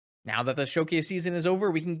Now that the showcase season is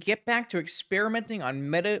over, we can get back to experimenting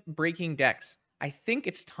on meta-breaking decks. I think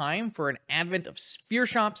it's time for an advent of sphere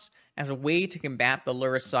shops as a way to combat the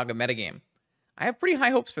Lurrus Saga metagame. I have pretty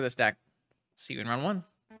high hopes for this deck. See you in round one.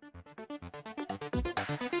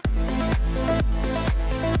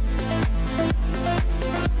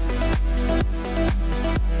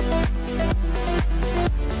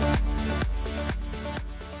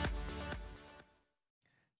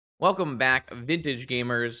 Welcome back, vintage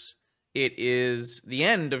gamers. It is the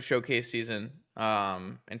end of showcase season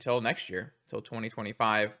until next year, until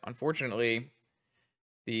 2025. Unfortunately,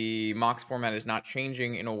 the MOX format is not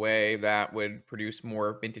changing in a way that would produce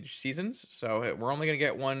more vintage seasons. So we're only going to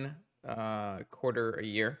get one quarter a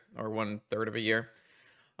year or 1/3 of a year.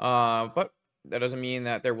 But that doesn't mean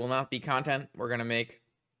that there will not be content. We're going to make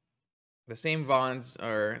the same VODs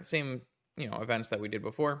or same events that we did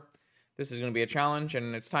before. This is going to be a challenge,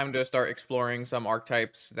 and it's time to start exploring some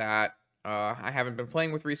archetypes that I haven't been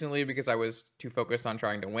playing with recently because I was too focused on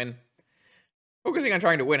trying to win. Focusing on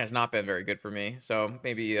trying to win has not been very good for me, so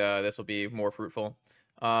maybe this will be more fruitful.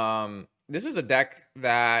 This is a deck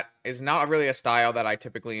that is not really a style that I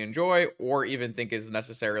typically enjoy or even think is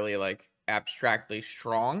necessarily like abstractly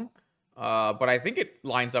strong. But I think it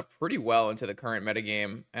lines up pretty well into the current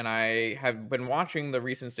metagame, and I have been watching the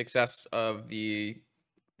recent success of this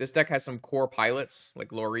deck has some core pilots like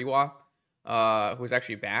Loriwa, who's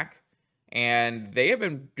actually back, and they have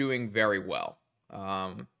been doing very well.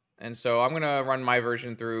 And so I'm going to run my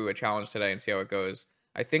version through a challenge today and see how it goes.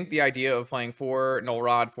 I think the idea of playing 4 Null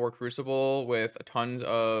Rod, 4 Crucible with tons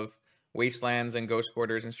of Wastelands and Ghost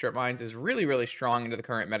Quarters and Strip Mines is really, really strong into the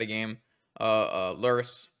current metagame.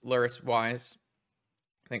 Lurrus-wise,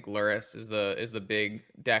 I think Lurrus is the big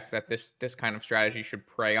deck that this kind of strategy should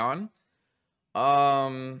prey on.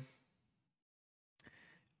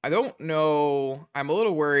 I don't know. I'm a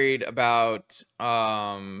little worried about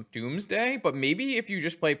Doomsday, but maybe if you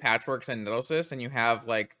just play Patchworks and Nettlesis and you have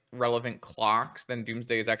like relevant clocks, then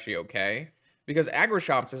Doomsday is actually okay. Because Aggro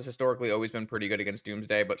Shops has historically always been pretty good against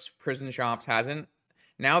Doomsday, but Prison Shops hasn't.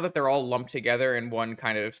 Now that they're all lumped together in one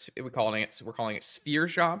kind of, we're calling it Sphere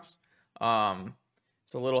Shops.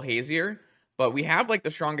 It's a little hazier. But we have like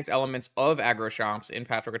the strongest elements of Aggro Shops in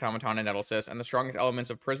Patchwork Automaton and Nettlesis, and the strongest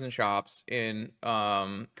elements of Prison Shops in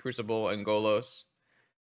Crucible and Golos.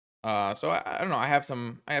 So I don't know. I have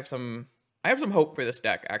some hope for this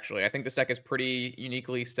deck. Actually, I think this deck is pretty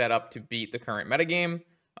uniquely set up to beat the current metagame.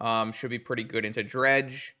 Should be pretty good into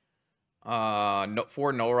Dredge.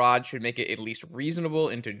 4 Null Rod should make it at least reasonable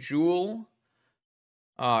into Jewel.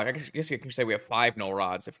 I guess you can say we have 5 Null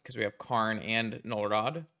Rods because we have Karn and Null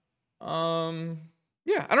Rod.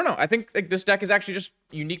 Yeah, I don't know. I think like this deck is actually just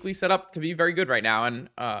uniquely set up to be very good right now. And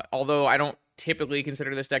although I don't typically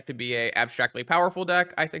consider this deck to be a abstractly powerful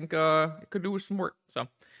deck, I think it could do some work. So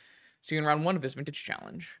see you in round 1 of this vintage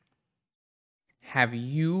challenge. Have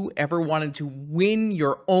you ever wanted to win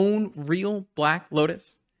your own real Black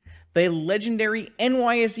Lotus? The legendary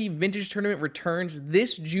NYSE Vintage Tournament returns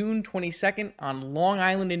this June 22nd on Long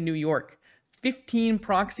Island in New York. 15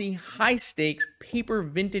 proxy, high stakes, paper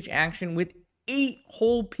vintage action with 8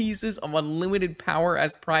 whole pieces of unlimited power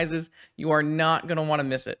as prizes. You are not going to want to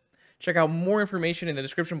miss it. Check out more information in the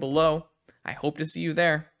description below. I hope to see you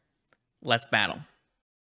there. Let's battle.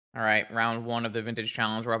 All right, round 1 of the vintage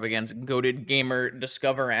challenge. We're up against Goated Gamer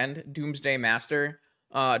Discover and Doomsday Master.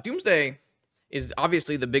 Doomsday is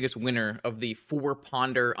obviously the biggest winner of the 4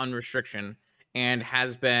 Ponder Unrestriction and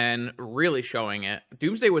has been really showing it.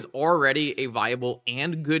 Doomsday was already a viable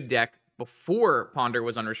and good deck before Ponder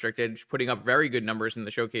was unrestricted, putting up very good numbers in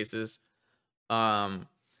the showcases. But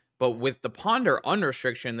with the Ponder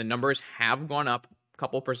unrestriction, the numbers have gone up a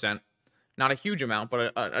couple percent. Not a huge amount,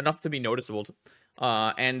 but enough to be noticeable.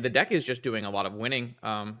 And the deck is just doing a lot of winning.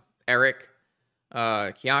 Eric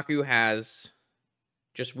Kyaku has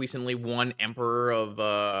just recently won Emperor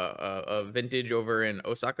of Vintage over in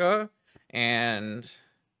Osaka. And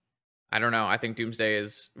I don't know. I think Doomsday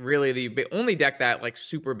is really the only deck that like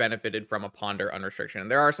super benefited from a Ponder unrestriction.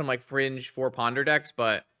 There are some like fringe 4 Ponder decks,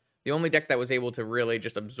 but the only deck that was able to really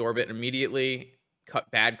just absorb it immediately, cut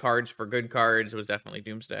bad cards for good cards, was definitely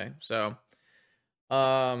Doomsday. So,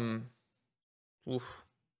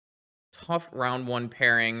 tough round 1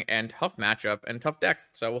 pairing and tough matchup and tough deck.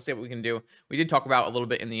 So we'll see what we can do. We did talk about a little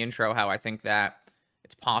bit in the intro how I think that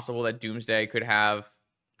it's possible that Doomsday could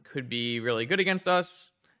be really good against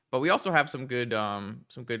us, but we also have some good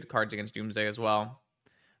cards against Doomsday as well.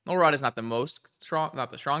 Null Rod is not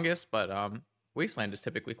the strongest, but Wasteland is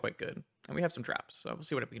typically quite good, and we have some traps, so we'll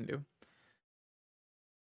see what we can do.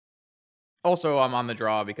 Also, I'm on the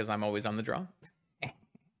draw because I'm always on the draw.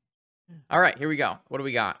 All right, here we go. What do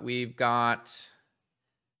we got? We've got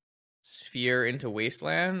Sphere into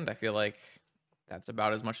Wasteland. I feel like that's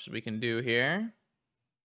about as much as we can do here.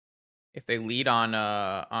 If they lead on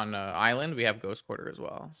island, we have Ghost Quarter as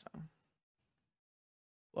well. So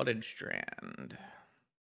Flooded Strand.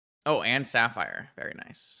 Oh, and Sapphire. Very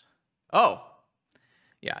nice. Oh,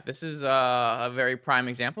 yeah. This is a very prime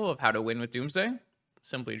example of how to win with Doomsday.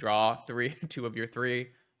 Simply draw two of your 3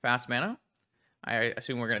 fast mana. I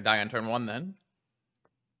assume we're gonna die on turn 1 then.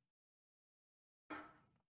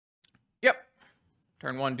 Yep.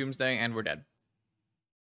 Turn 1 Doomsday, and we're dead.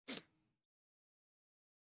 I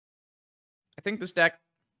think this deck,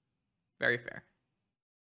 very fair.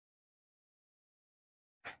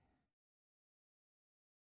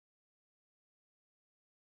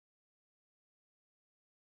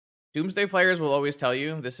 Doomsday players will always tell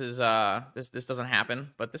you this is this doesn't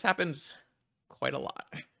happen, but this happens quite a lot.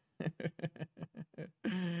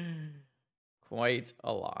 Quite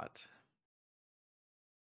a lot.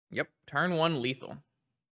 Yep, turn 1 lethal.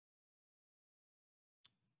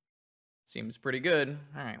 Seems pretty good.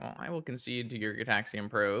 All right, well, I will concede to your Gitaxian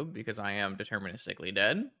Probe because I am deterministically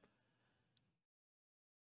dead.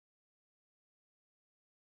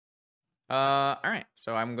 All right,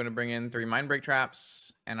 so I'm going to bring in 3 Mindbreak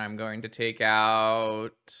Traps, and I'm going to take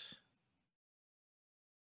out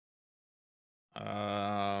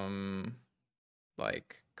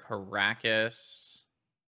like Caracas.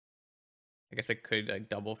 I guess I could like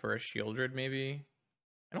double for a Shieldred maybe.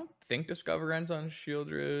 I don't think Discover ends on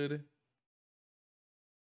Shieldred.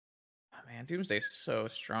 Oh, man, Doomsday's so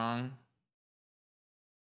strong.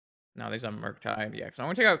 No, these on Murktide. Yeah, so I'm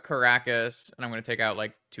going to take out Caracas, and I'm going to take out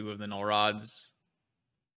like 2 of the Null Rods.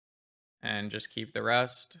 And just keep the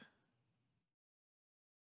rest.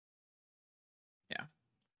 Yeah.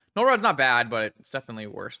 Null Rod's not bad, but it's definitely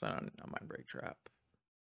worse than a Mindbreak Trap.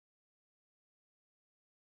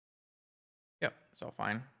 Yep, it's all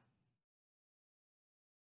fine.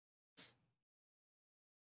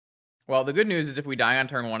 Well, the good news is if we die on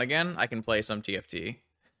turn 1 again, I can play some TFT.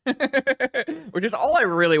 Which is all I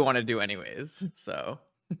really want to do anyways, so.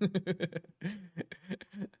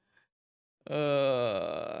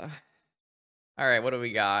 All right, what do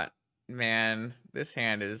we got? Man, this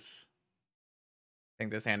hand is... I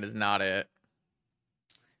think this hand is not it.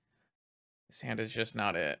 This hand is just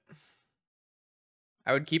not it.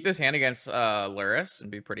 I would keep this hand against Lurrus and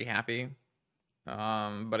be pretty happy.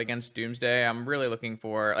 But against Doomsday, I'm really looking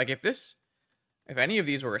for... Like, if any of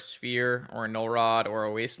these were a Sphere or a Null Rod or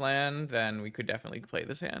a Wasteland, then we could definitely play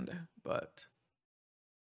this hand. But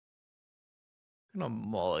I'm gonna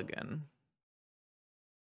mulligan.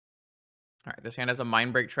 All right, this hand has a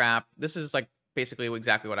Mindbreak Trap. This is like basically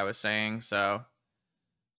exactly what I was saying. So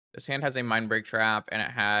this hand has a Mindbreak Trap and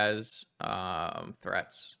it has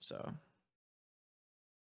threats. So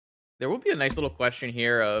there will be a nice little question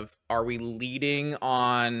here of, are we leading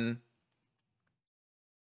on...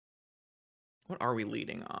 What are we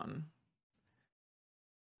leading on?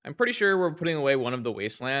 I'm pretty sure we're putting away one of the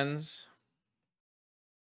Wastelands.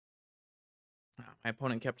 Oh, my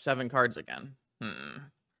opponent kept 7 cards again.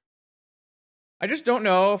 I just don't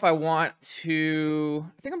know if I want to...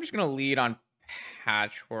 I think I'm just going to lead on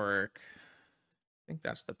Patchwork. I think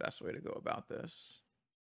that's the best way to go about this.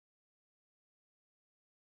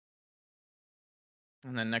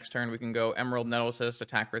 And then next turn we can go Emerald Nettlecyst,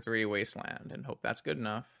 attack for 3, Wasteland, and hope that's good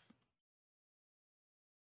enough.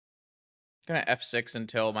 Gonna F6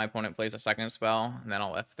 until my opponent plays a second spell, and then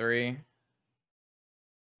I'll F3.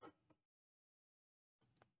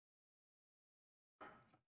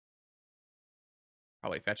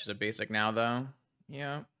 Probably fetches a basic now, though.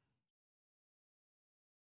 Yeah.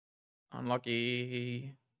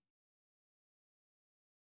 Unlucky.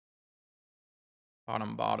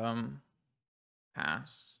 Bottom.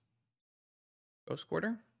 Pass. Ghost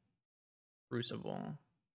Quarter. Crucible.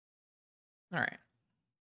 All right.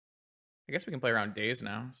 I guess we can play around days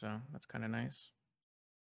now, so that's kind of nice.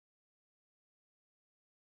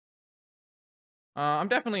 I'm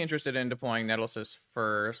definitely interested in deploying Nettlecyst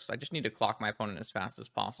first. I just need to clock my opponent as fast as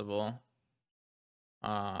possible.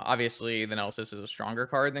 Obviously, the Nettlecyst is a stronger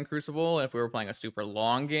card than Crucible. If we were playing a super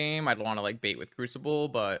long game, I'd want to like bait with Crucible,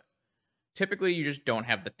 but typically you just don't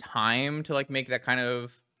have the time to like make that kind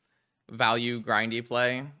of value grindy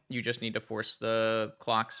play. You just need to force the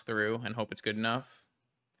clocks through and hope it's good enough.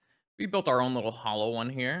 We built our own little hollow one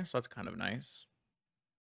here, so that's kind of nice.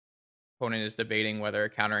 Opponent is debating whether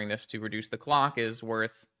countering this to reduce the clock is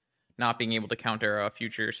worth not being able to counter a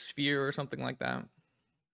future Sphere or something like that.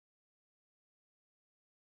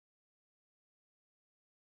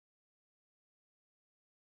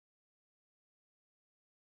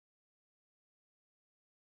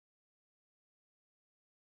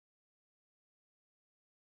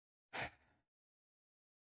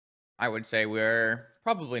 I would say we're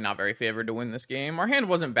probably not very favored to win this game. Our hand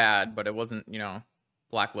wasn't bad, but it wasn't, you know,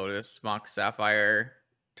 Black Lotus, Mox Sapphire,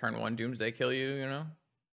 turn 1 Doomsday kill you, you know?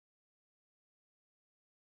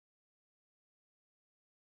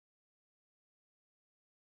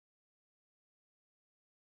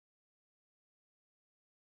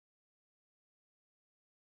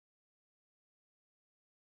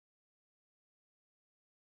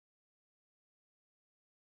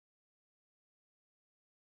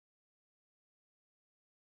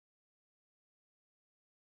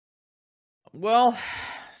 Well,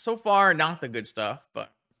 so far, not the good stuff,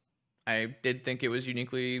 but I did think it was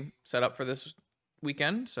uniquely set up for this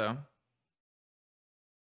weekend, so.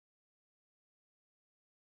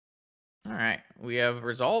 All right, we have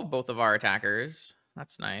resolved both of our attackers.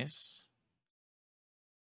 That's nice.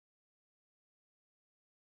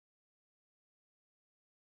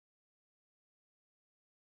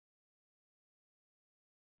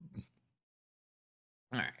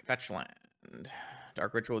 All right, fetch land.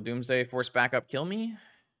 Dark Ritual Doomsday, force backup, kill me.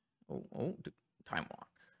 Oh, time walk.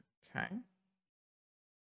 Okay.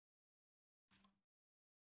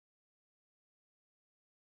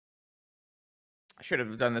 I should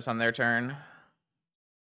have done this on their turn.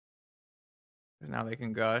 Now they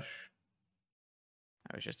can gush.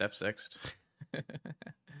 I was just F6'd.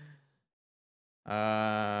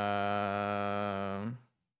 I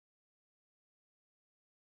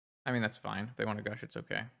mean, that's fine. If they want to gush, it's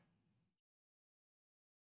okay.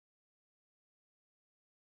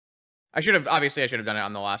 Obviously I should have done it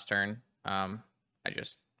on the last turn. I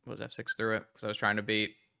just was F6 through it because I was trying to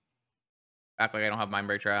act like I don't have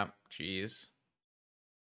Mindbreak Trap. Jeez.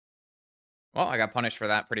 Well, I got punished for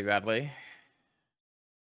that pretty badly.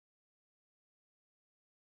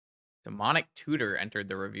 Demonic Tutor entered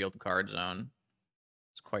the revealed card zone.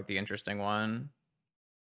 It's quite the interesting one.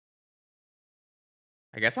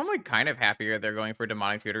 I guess I'm like kind of happier they're going for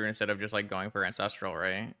Demonic Tutor instead of just like going for Ancestral,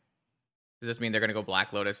 right? Does this mean they're going to go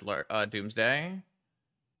Black Lotus Doomsday?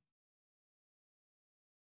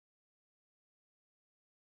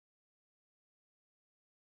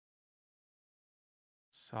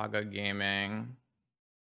 Saga Gaming.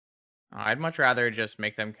 I'd much rather just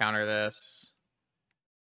make them counter this.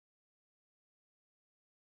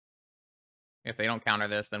 If they don't counter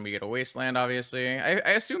this, then we get a Wasteland, obviously.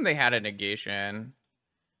 I assume they had a negation.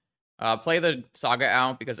 Play the Saga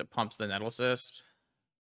out because it pumps the Nettle Cyst.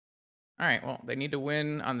 All right, well, they need to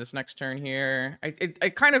win on this next turn here.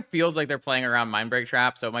 It kind of feels like they're playing around Mindbreak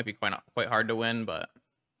Trap, so it might be quite hard to win, but...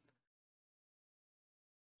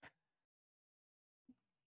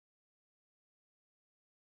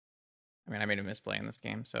 I mean, I made a misplay in this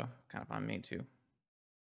game, so kind of on me, too.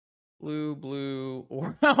 Blue,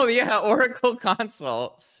 oh yeah, Oracle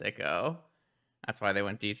Consult. Sicko. That's why they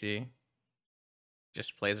went DT.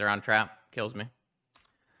 Just plays around trap, kills me.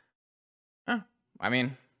 Huh. I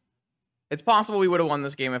mean, it's possible we would have won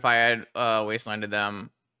this game if I had wastelanded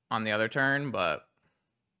them on the other turn, but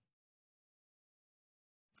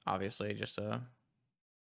obviously just a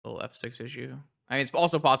little F6 issue. I mean, it's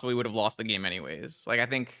also possible we would have lost the game anyways. Like, I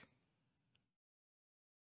think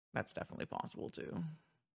that's definitely possible too.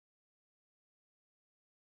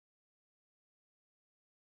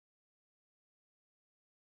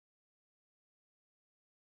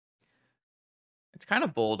 It's kind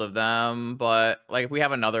of bold of them, but like if we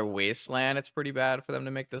have another wasteland, it's pretty bad for them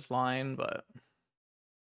to make this line, but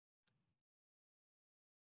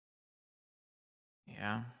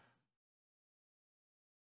yeah.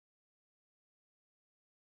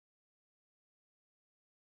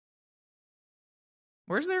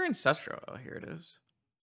 Where's their Ancestral? Oh, here it is.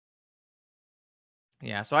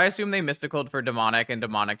 Yeah, so I assume they Mysticaled for Demonic and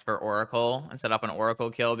Demonic for Oracle and set up an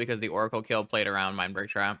Oracle kill because the Oracle kill played around Mindbreak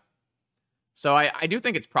Trap. So I do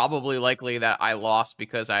think it's probably likely that I lost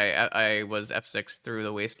because I was F6 through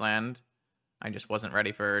the Wasteland. I just wasn't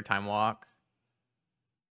ready for Time Walk.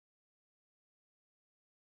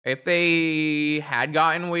 If they had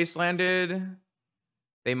gotten Wastelanded,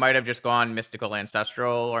 they might have just gone Mystical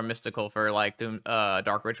Ancestral or Mystical for like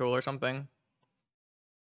Dark Ritual or something.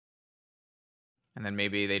 And then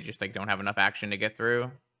maybe they just like don't have enough action to get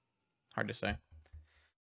through. Hard to say.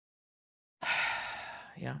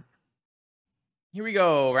 Yeah. Here we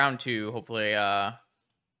go, round 2. Hopefully,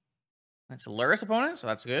 that's a Lurrus opponent, so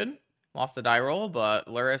that's good. Lost the die roll, but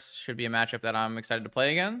Lurrus should be a matchup that I'm excited to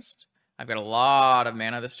play against. I've got a lot of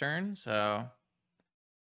mana this turn, so...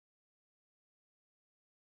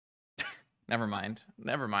 Never mind.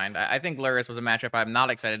 I think Lurrus was a matchup I'm not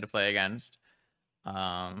excited to play against.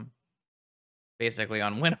 Basically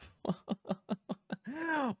unwinnable.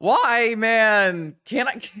 Why, man? Can't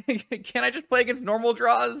I just play against normal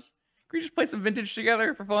draws? we just play some vintage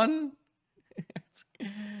together for fun?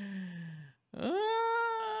 I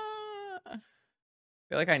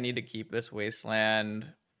feel like I need to keep this wasteland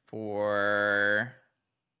for...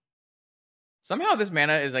 Somehow this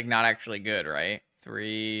mana is like not actually good, right?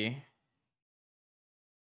 3,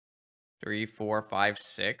 4, 5,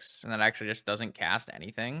 6, and that actually just doesn't cast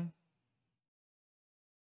anything.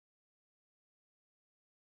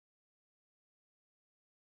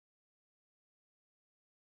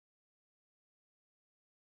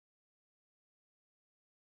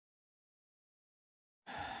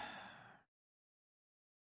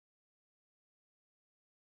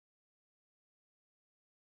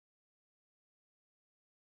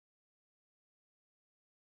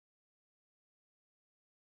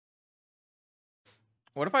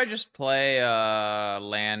 What if I just play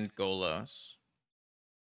land Golos?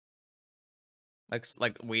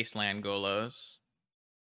 Like wasteland Golos.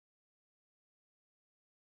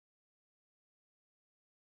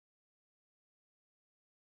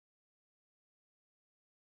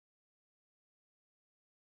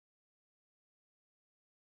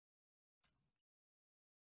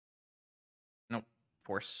 Nope.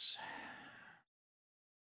 Force.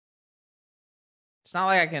 It's not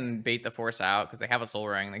like I can bait the force out because they have a soul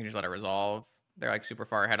ring. They can just let it resolve. They're like super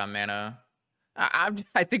far ahead on mana.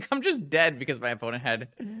 I think I'm just dead because my opponent had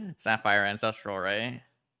Sapphire Ancestral, right?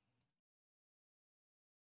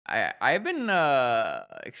 I've been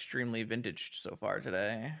extremely vintaged so far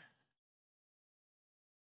today.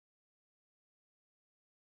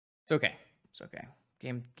 It's okay. It's okay.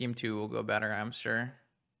 Game 2 will go better, I'm sure.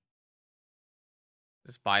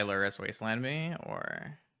 Does buy Lurrus Wasteland me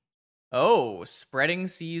or... Oh, Spreading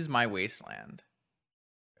Seas my Wasteland.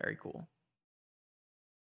 Very cool.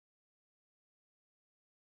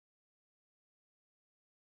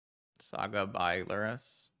 Saga by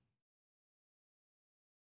Lurrus.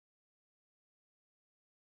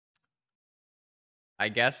 I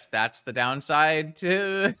guess that's the downside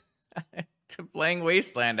to to playing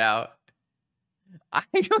Wasteland out. Come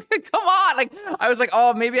on, like I was like,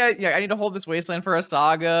 oh, maybe I need to hold this Wasteland for a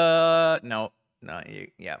Saga. No,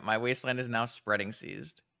 yeah, my Wasteland is now Spreading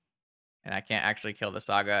Seized, and I can't actually kill the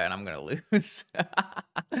Saga, and I'm gonna lose.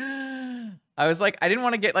 I was like, I didn't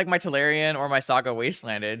want to get like my Tolarian or my Saga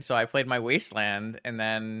Wastelanded, so I played my Wasteland, and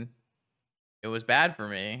then it was bad for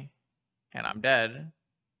me, and I'm dead.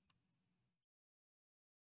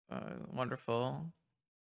 Wonderful.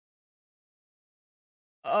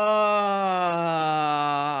 I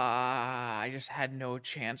just had no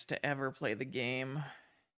chance to ever play the game.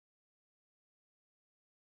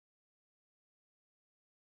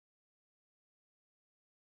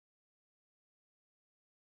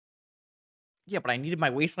 Yeah, but I needed my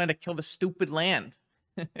Wasteland to kill the stupid land.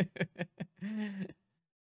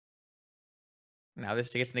 Now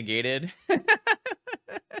this gets negated.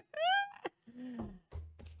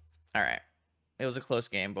 All right. It was a close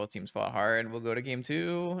game. Both teams fought hard. We'll go to game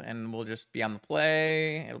 2, and we'll just be on the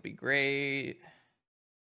play. It'll be great.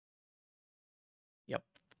 Yep.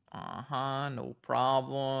 No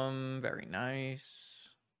problem. Very nice.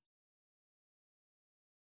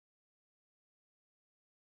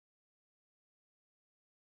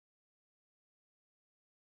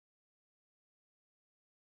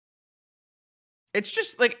 It's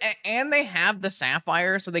just like, and they have the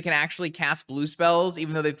Sapphire, so they can actually cast blue spells,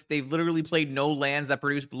 even though they've literally played no lands that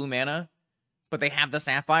produce blue mana. But they have the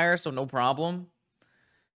Sapphire, so no problem.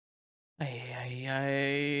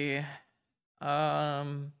 I'm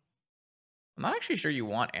not actually sure you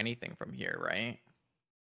want anything from here, right? I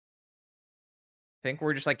think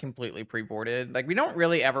we're just like completely pre-boarded. Like we don't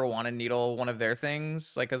really ever want to needle one of their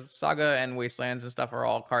things, like because Saga and Wastelands and stuff are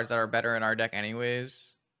all cards that are better in our deck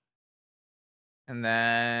anyways. And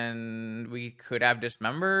then we could have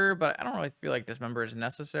Dismember, but I don't really feel like Dismember is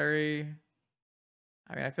necessary.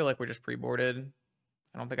 I mean, I feel like we're just pre-boarded.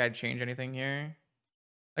 I don't think I'd change anything here.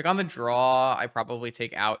 Like on the draw, I probably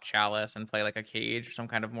take out Chalice and play like a Cage or some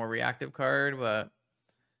kind of more reactive card, but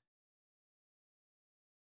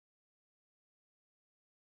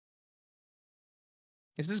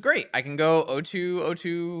this is great. I can go 0-2,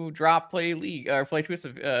 0-2, drop, play League, or play Twist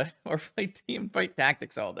of, or play Team Fight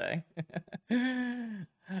Tactics all day.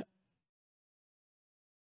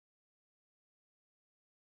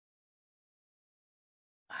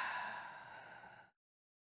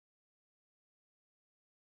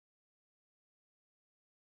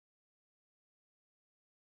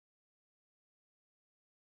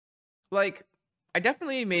 Like, I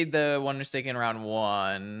definitely made the one mistake in round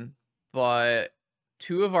 1, but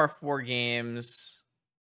 2 of our 4 games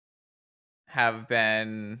have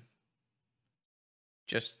been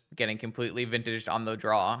just getting completely vintaged on the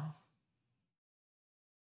draw.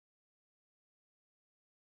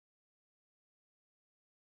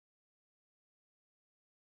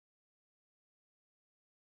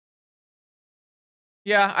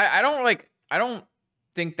 Yeah, I don't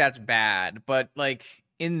think that's bad, but like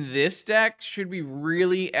in this deck, should we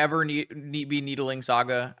really ever be needling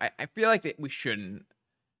Saga? I feel like that we shouldn't.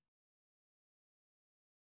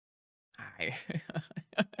 I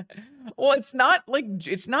well, it's not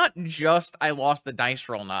just I lost the dice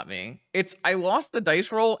roll, not me. It's I lost the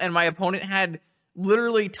dice roll and my opponent had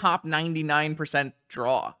literally top 99%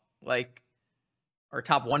 draw. Like or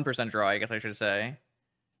top 1% draw, I guess I should say.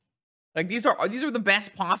 Like these are the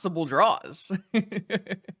best possible draws.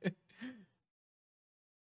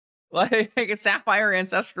 Like a Sapphire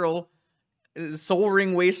Ancestral Soul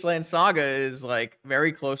Ring Wasteland Saga is like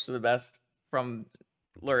very close to the best from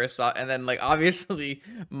Lurrus Saga, and then like obviously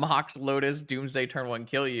Mox Lotus Doomsday turn 1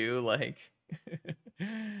 kill you. Like this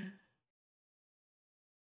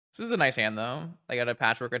is a nice hand though. I got a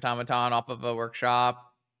Patchwork Automaton off of a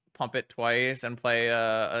workshop, pump it twice, and play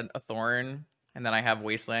a Thorn, and then I have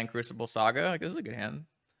Wasteland Crucible Saga. Like this is a good hand.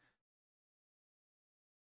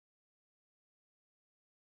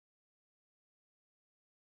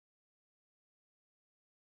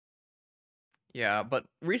 Yeah, but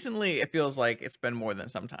recently it feels like it's been more than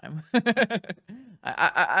some time.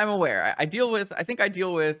 I'm aware. I think I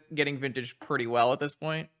deal with getting vintage pretty well at this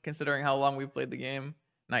point, considering how long we've played the game.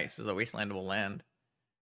 Nice, this is a wastelandable land.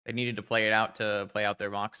 They needed to play it out to play out their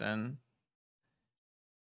Moxen.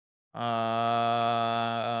 Do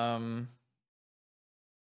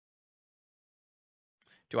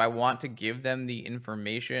I want to give them the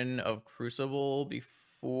information of Crucible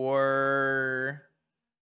before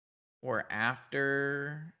or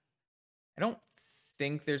after? I don't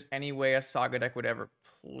think there's any way a Saga deck would ever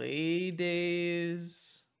play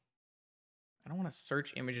Days. I don't want to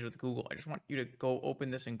search images with Google. I just want you to go open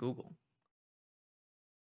this in Google.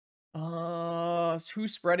 2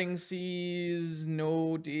 Spreading Seas,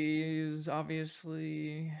 no Days,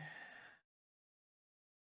 obviously.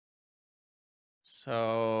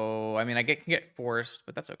 So, I mean, I can get forced,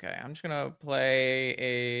 but that's okay. I'm just gonna play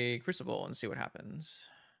a Crucible and see what happens.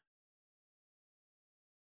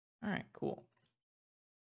 All right, cool.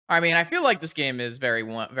 I mean, I feel like this game is very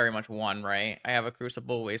much won, right? I have a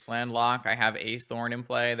Crucible Wasteland lock. I have a Thorn in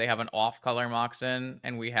play. They have an off-color Moxen,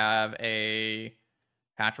 and we have a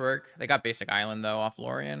Patchwork. They got Basic Island, though, off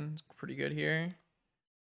Lorien. It's pretty good here.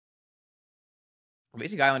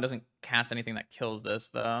 Basic Island doesn't cast anything that kills this,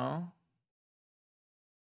 though.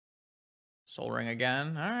 Soul Ring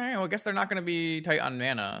again. All right, well, I guess they're not going to be tight on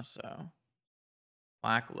mana, so.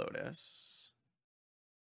 Black Lotus.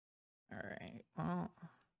 All right, well.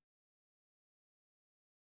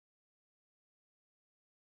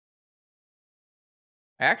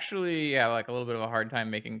 I actually have like a little bit of a hard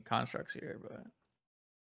time making constructs here, but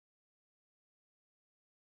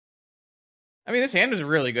I mean this hand is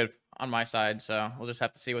really good on my side, so we'll just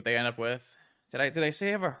have to see what they end up with. Did I say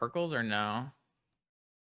I have a Hercules or no?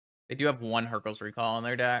 They do have 1 Hercules recall in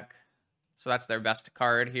their deck, so that's their best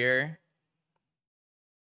card here.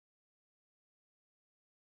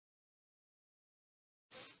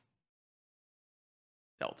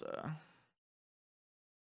 Delta.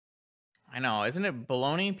 I know, isn't it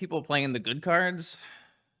baloney? People playing the good cards.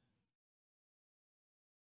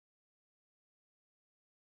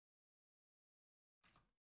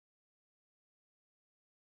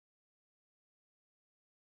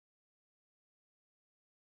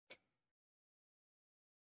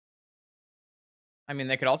 I mean,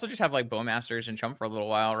 they could also just have like Bowmasters and Chump for a little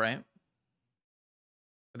while, right?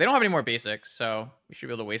 But they don't have any more basics, so we should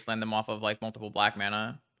be able to wasteland them off of like multiple black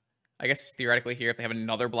mana. I guess theoretically here, if they have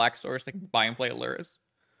another black source, they can buy and play a Lurrus.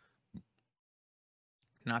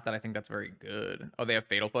 Not that I think that's very good. Oh, they have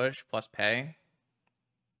Fatal Push plus pay.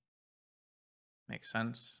 Makes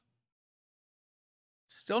sense.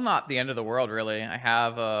 Still not the end of the world, really. I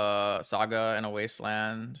have a Saga and a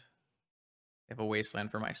Wasteland. I have a Wasteland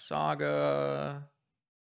for my Saga.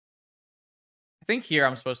 I think here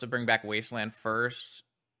I'm supposed to bring back Wasteland first.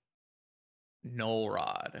 Null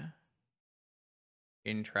Rod.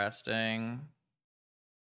 Interesting.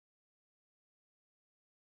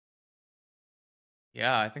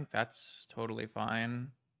 Yeah, I think that's totally fine.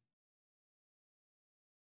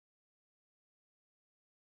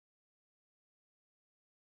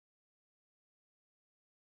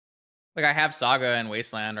 Like, I have Saga and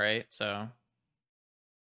Wasteland, right? So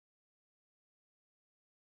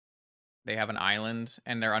they have an island,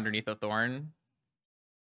 and they're underneath a Thorn.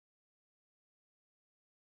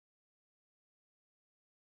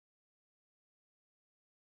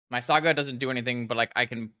 My Saga doesn't do anything, but, like, I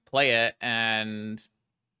can play it, and,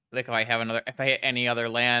 like, if I hit any other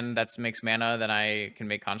land that makes mana, then I can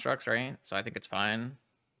make constructs, right? So I think it's fine.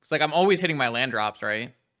 It's like, I'm always hitting my land drops,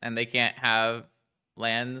 right? And they can't have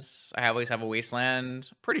lands. I always have a Wasteland.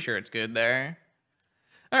 Pretty sure it's good there.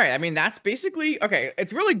 All right, I mean, that's basically... Okay,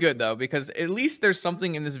 it's really good, though, because at least there's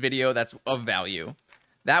something in this video that's of value.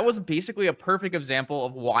 That was basically a perfect example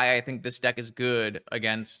of why I think this deck is good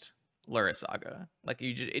against Lurrus Saga. Like,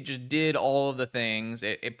 it just did all of the things.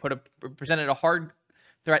 It presented a hard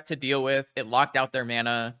threat to deal with. It locked out their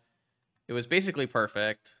mana. It was basically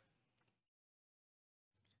perfect.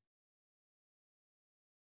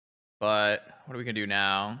 But what are we gonna do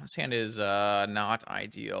now? This hand is not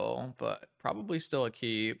ideal, but probably still a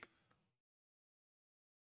keep.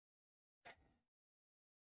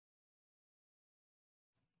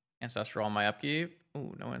 Ancestral on my upkeep.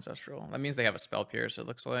 Ooh, no Ancestral. That means they have a Spell Pierce, it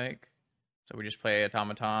looks like. So we just play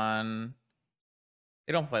Automaton.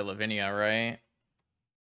 They don't play Lavinia, right?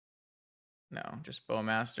 No, just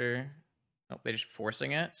Bowmaster. Nope, they just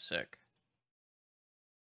forcing it. Sick.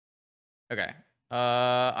 Okay.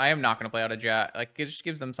 I am not going to play out a Jack. Like, it just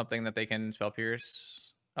gives them something that they can Spell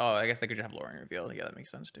Pierce. Oh, I guess they could just have Lowering Reveal. Yeah, that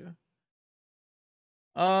makes sense too.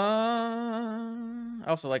 I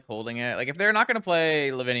also like holding it. Like, if they're not going to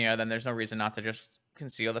play Lavinia, then there's no reason not to just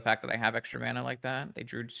conceal the fact that I have extra mana like that. They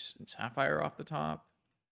drew Sapphire off the top.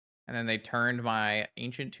 And then they turned my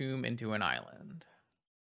Ancient Tomb into an island.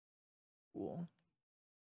 Cool.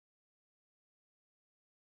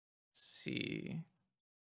 Let's see.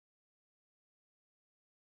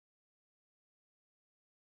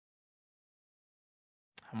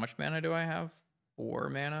 How much mana do I have? 4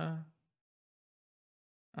 mana?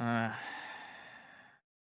 No,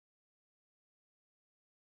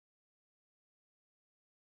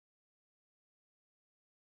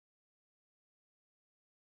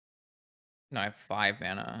 I have 5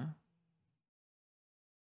 mana.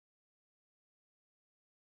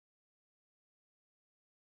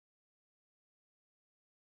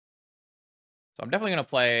 So I'm definitely going to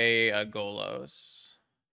play a Golos.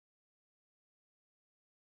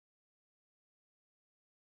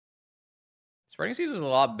 Spreading Seas is a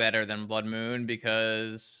lot better than Blood Moon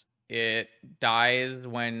because it dies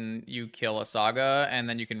when you kill a Saga, and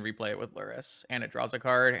then you can replay it with Lurrus, and it draws a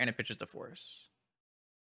card, and it pitches to Force.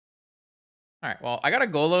 All right, well, I got a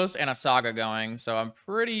Golos and a Saga going, so I'm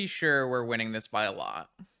pretty sure we're winning this by a lot.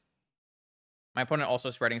 My opponent also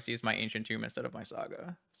Spreading Seas my Ancient Tomb instead of my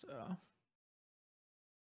Saga, so...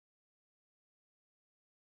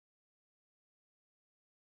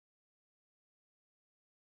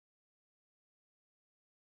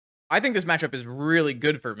 I think this matchup is really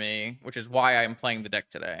good for me, which is why I'm playing the deck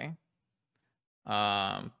today.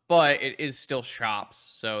 But it is still shops,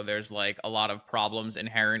 so there's like a lot of problems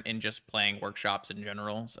inherent in just playing workshops in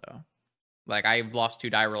general. So, like, I've lost 2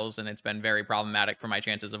 die rolls, and it's been very problematic for my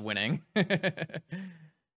chances of winning.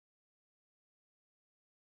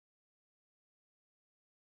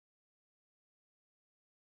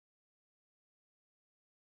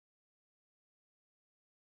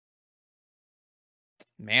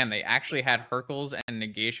 Man, they actually had Hercules and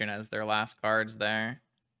Negation as their last cards there.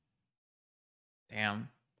 Damn.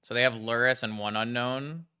 So they have Lurrus and 1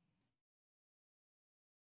 unknown.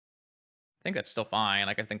 I think that's still fine.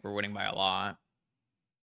 Like, I think we're winning by a lot.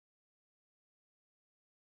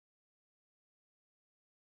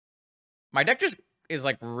 My deck just is,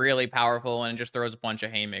 like, really powerful and just throws a bunch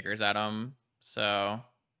of haymakers at them. So...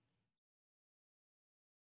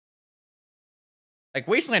 Like,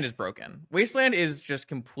 Wasteland is broken. Wasteland is just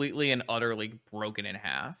completely and utterly broken in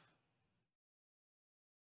half.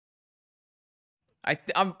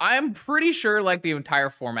 I'm pretty sure, like, the entire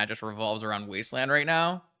format just revolves around Wasteland right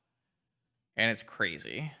now. And it's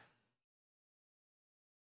crazy.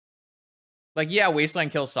 Like, yeah,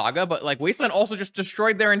 Wasteland kills Saga, but, like, Wasteland also just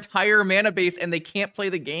destroyed their entire mana base and they can't play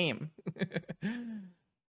the game.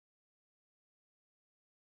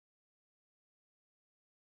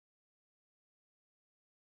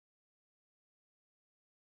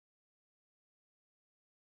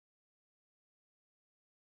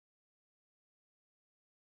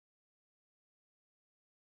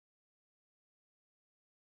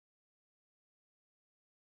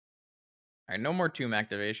 All right, no more Tomb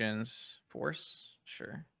activations. Force?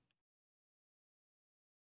 Sure.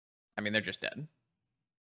 I mean, they're just dead.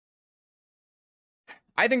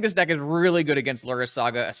 I think this deck is really good against Lurrus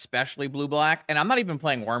Saga, especially blue-black. And I'm not even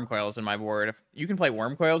playing Worm Coils in my board. If you can play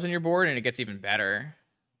Worm Coils in your board, and it gets even better.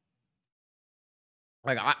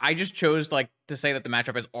 Like, I just chose, like, to say that the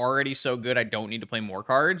matchup is already so good I don't need to play more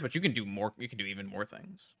cards, but you can do more. You can do even more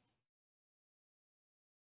things.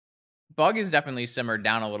 Bug is definitely simmered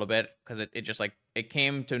down a little bit because it just, like, it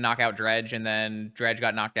came to knock out Dredge, and then Dredge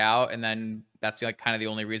got knocked out, and then that's, like, kind of the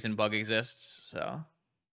only reason Bug exists, so...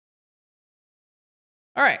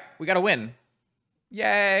 All right, we got to win.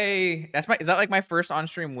 Yay! Is that like my first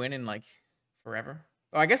on-stream win in like forever?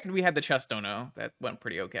 Oh, I guess we had the Chestono. That went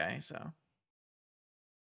pretty okay, so.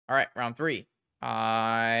 All right, round 3. I'm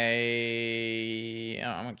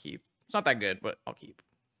gonna keep. It's not that good, but I'll keep.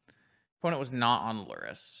 Opponent was not on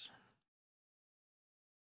Lurrus.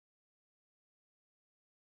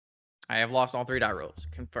 I have lost all 3 die rolls.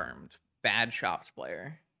 Confirmed. Bad shops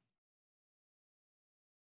player.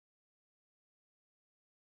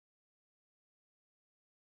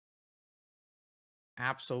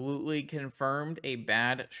 Absolutely confirmed a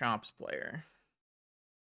bad shops player.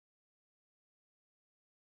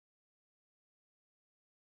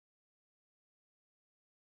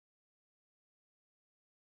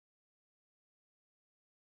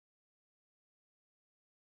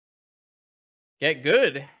 Get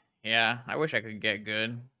good. Yeah, I wish I could get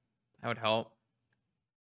good. That would help.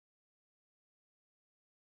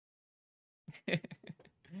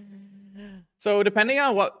 So depending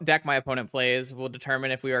on what deck my opponent plays will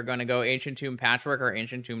determine if we are going to go Ancient Tomb Patchwork or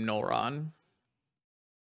Ancient Tomb Null Rod.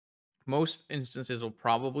 Most instances will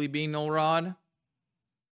probably be Null Rod.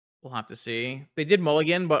 We'll have to see. They did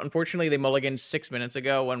mulligan, but unfortunately they mulliganed 6 minutes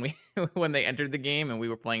ago when we when they entered the game and we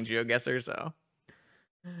were playing GeoGuessr, so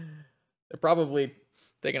they're probably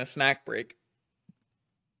taking a snack break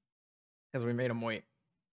because we made them wait.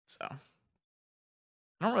 So I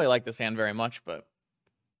don't really like this hand very much, but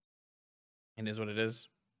it is what it is.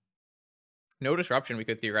 No disruption. We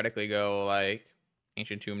could theoretically go like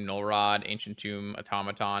Ancient Tomb Null Rod, Ancient Tomb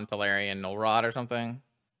Automaton, Tolarian Null Rod or something.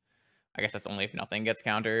 I guess that's only if nothing gets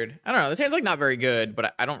countered. I don't know. This hand's like not very good,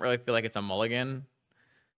 but I don't really feel like it's a mulligan.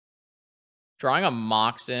 Drawing a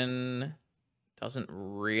Moxen doesn't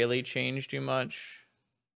really change too much.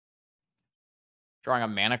 Drawing a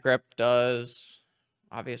Mana Crypt does,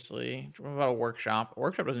 obviously. What about a Workshop? A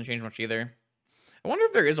Workshop doesn't change much either. I wonder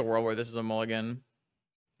if there is a world where this is a mulligan.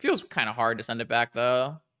 Feels kind of hard to send it back,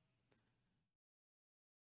 though.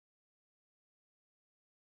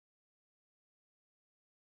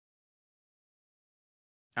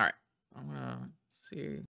 All right. I'm going to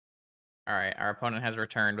see. All right. Our opponent has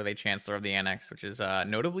returned with a Chancellor of the Annex, which is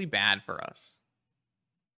notably bad for us.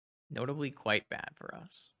 Notably quite bad for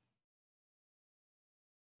us.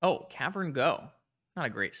 Oh, Cavern Go. Not a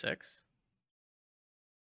great 6.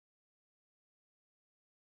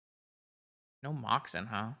 No Moxen,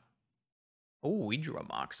 huh? Oh, we drew a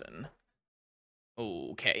Moxen.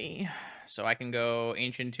 Okay. So I can go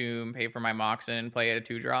Ancient Tomb, pay for my Moxen, play at a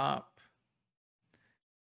 2-drop.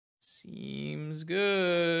 Seems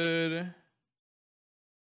good.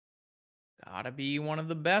 Gotta be one of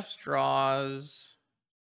the best draws.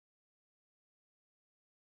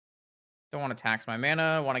 Don't want to tax my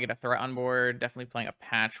mana. Want to get a threat on board. Definitely playing a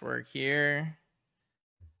Patchwork here.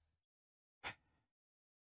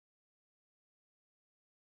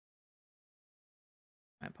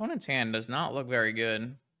 My opponent's hand does not look very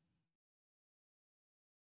good.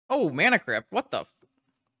 Oh, Mana Crypt. What the?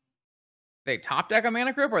 They top deck a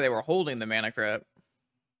Mana Crypt or they were holding the Mana Crypt?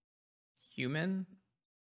 Human?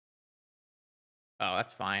 Oh,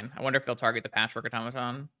 that's fine. I wonder if they'll target the Patchwork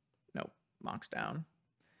Automaton. Nope. Mox down.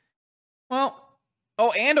 Well,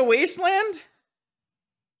 oh, and a Wasteland?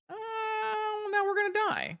 Now we're going to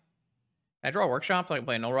die. Can I draw a Workshop so I can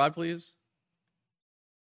play a Null Rod, please?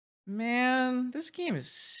 Man, this game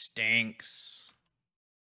stinks.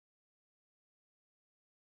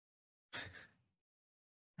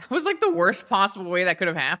 That was like the worst possible way that could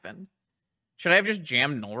have happened. Should I have just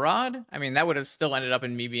jammed Null Rod? I mean, that would have still ended up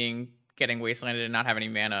in me getting Wastelanded and not have any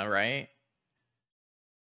mana, right?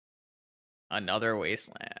 Another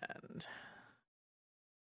Wasteland.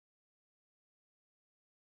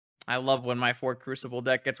 I love when my 4 Crucible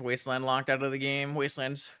deck gets Wasteland locked out of the game.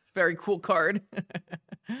 Wasteland's very cool card.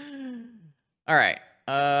 All right.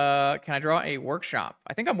 Can I draw a Workshop?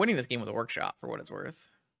 I think I'm winning this game with a Workshop for what it's worth.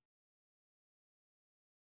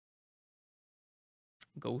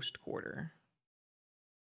 Ghost Quarter.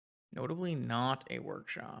 Notably not a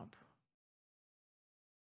Workshop.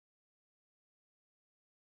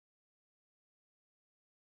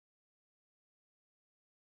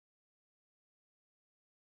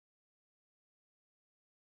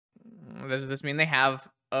 Does this mean they have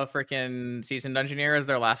a freaking Seasoned Dungeoneer as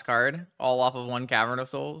their last card? All off of 1 Cavern of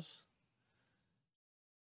Souls?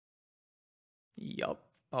 Yup.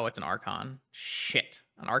 Oh, it's an Archon. Shit.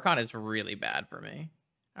 An Archon is really bad for me.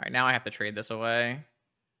 All right, now I have to trade this away.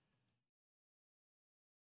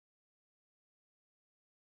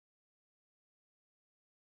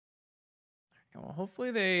 Well,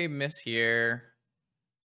 hopefully they miss here.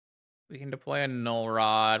 We can deploy a Null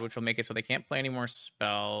Rod, which will make it so they can't play any more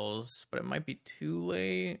spells, but it might be too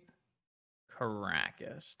late.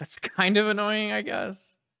 Caracas. That's kind of annoying, I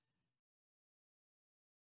guess.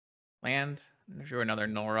 Land. Drew another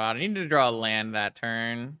null rod. I need to draw a land that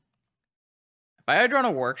turn. If I had drawn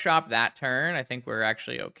a workshop that turn, I think we're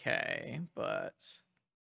actually okay. But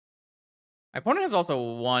my opponent has also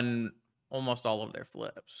won almost all of their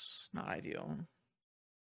flips. Not ideal.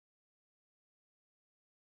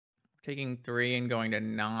 Taking 3 and going to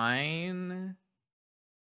 9.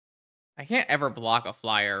 I can't ever block a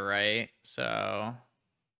flyer, right? So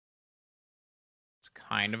it's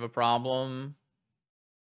kind of a problem.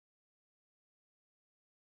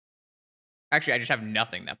 Actually, I just have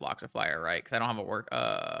nothing that blocks a flyer, right? Because I don't have a work.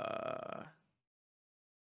 Yeah,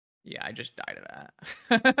 I just die to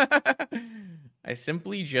that. I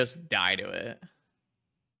simply just die to it.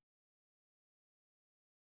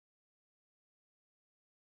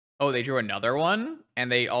 Oh, they drew another one?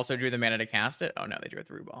 And they also drew the mana to cast it? Oh, no, they drew a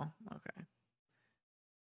through ball. Okay.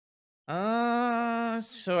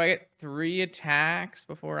 So I get 3 attacks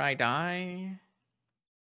before I die?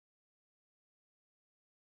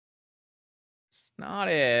 It's not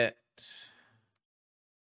it.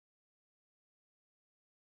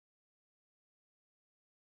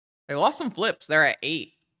 They lost some flips. They're at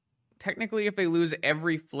 8. Technically, if they lose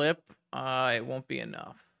every flip, it won't be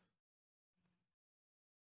enough.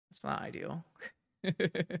 It's not ideal.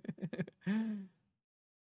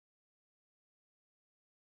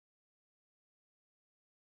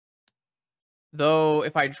 Though,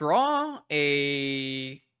 if I draw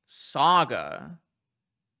a Saga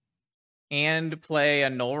and play a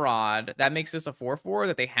Null Rod, that makes this a 4/4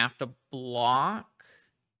 that they have to block.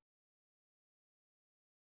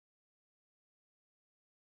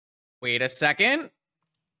 Wait a second.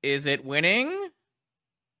 Is it winning?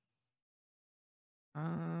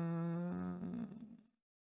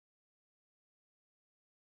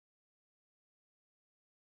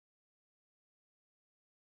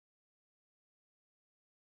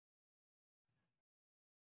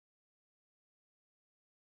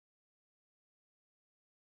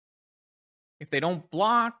 If they don't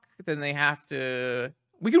block, then they have to...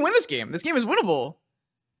 We can win this game. This game is winnable.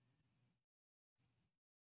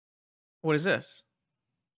 What is this?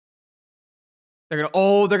 They're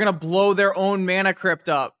gonna blow their own mana crypt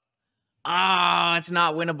up. Ah, it's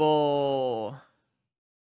not winnable.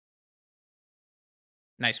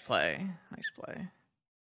 Nice play. Nice play.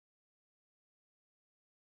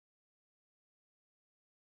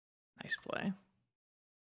 Nice play.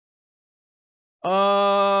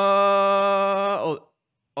 Oh.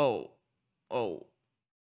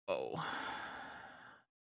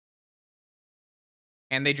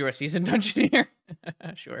 And they drew a Seasoned Dungeoneer.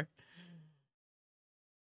 Sure.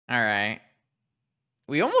 All right.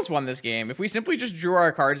 We almost won this game. If we simply just drew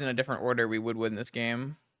our cards in a different order, we would win this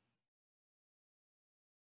game.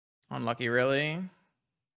 Unlucky, really?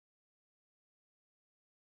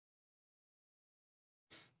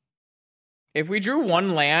 If we drew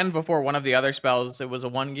one land before one of the other spells, it was a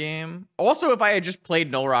 1 game. Also, if I had just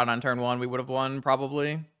played Null Rod on turn 1, we would have won,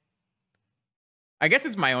 probably. I guess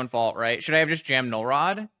it's my own fault, right? Should I have just jammed Null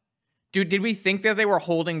Rod? Did we think that they were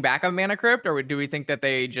holding back a Mana Crypt, or do we think that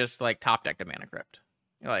they just, like, top-decked a Mana Crypt?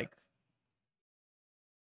 Like...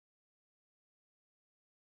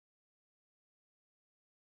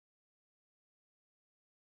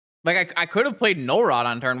 Like, I could have played Null Rod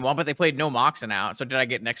on turn 1, but they played no Moxen out. So did I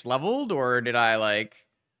get next leveled, or did I, like...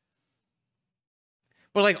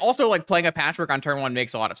 But, like, also, like, playing a Patchwork on turn 1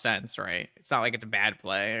 makes a lot of sense, right? It's not like it's a bad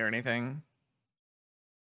play or anything.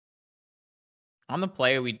 On the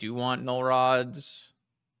play, we do want Null Rods.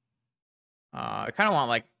 I kind of want,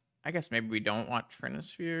 like... I guess maybe we don't want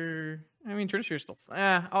Trinisphere. I mean, Trinisphere's still...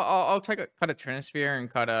 I'll cut a Trinisphere and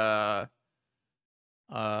cut a...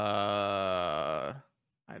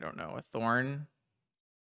 I don't know, a Thorn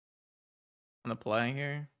on the play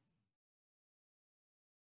here.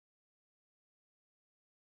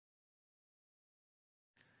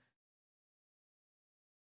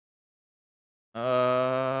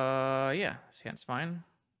 Yeah, this hand's fine.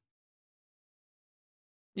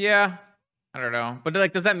 Yeah, I don't know, but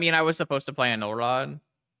like, does that mean I was supposed to play a Null Rod?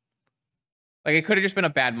 Like, it could have just been a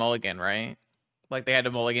bad mulligan, right? Like, they had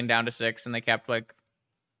to mulligan down to 6, and they kept like,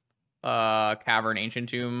 Cavern, Ancient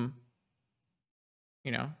Tomb,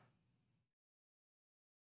 you know.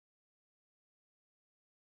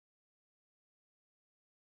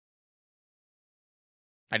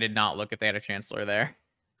 I did not look if they had a Chancellor there.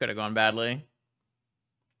 Could have gone badly.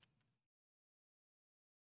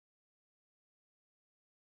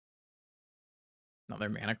 Another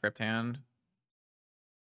Mana Crypt hand.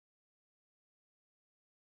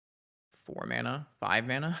 4 mana, 5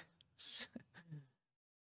 mana.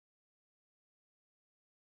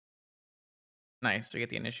 Nice. We get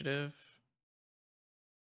the initiative.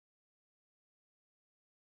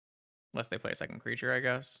 Unless they play a second creature, I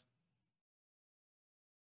guess.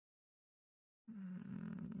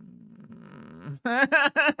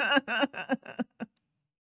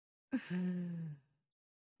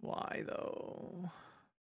 Why though?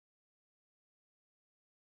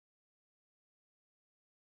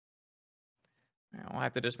 I'll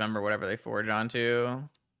have to dismember whatever they forge onto.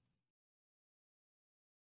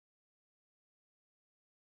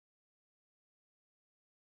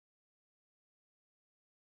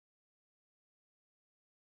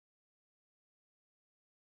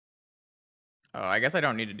 Oh, I guess I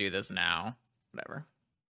don't need to do this now. Whatever.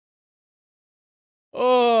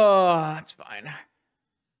 Oh, that's fine.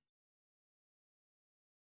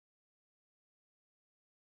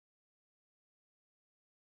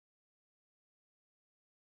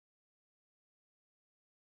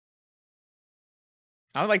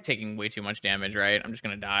 I was like taking way too much damage, right? I'm just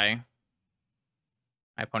gonna die.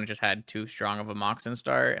 My opponent just had too strong of a Moxen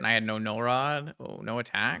start, and I had no Null Rod. Oh, no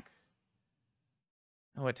attack?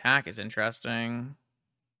 No attack is interesting.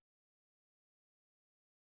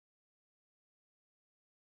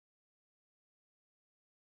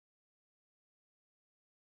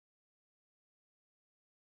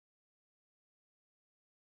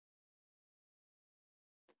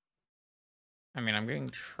 I mean, I'm getting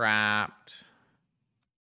trapped.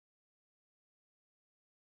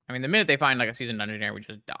 I mean, the minute they find like a Seasoned Dungeoneer, we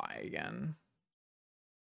just die again.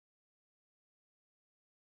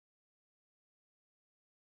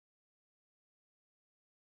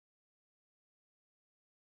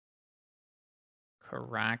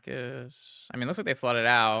 Caracas. I mean, looks like they flooded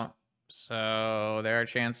out. So there are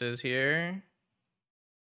chances here.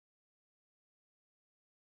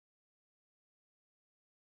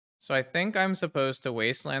 So I think I'm supposed to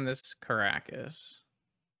Wasteland this Caracas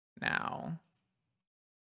now.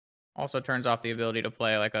 Also turns off the ability to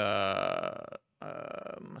play like a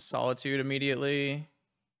Solitude immediately.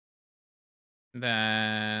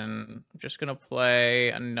 Then I'm just gonna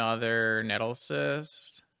play another Nettle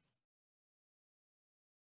Cyst.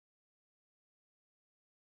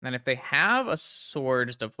 Then if they have a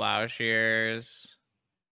Swords to Plowshares,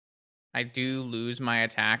 I do lose my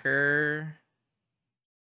attacker.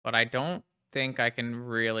 But I don't think I can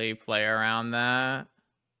really play around that.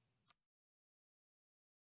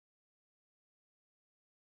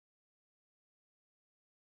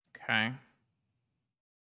 Okay. I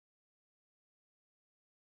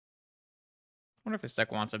wonder if this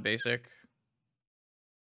deck wants a basic.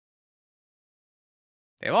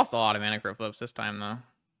 They lost a lot of mana crypt flips this time, though.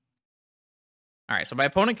 All right, so my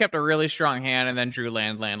opponent kept a really strong hand and then drew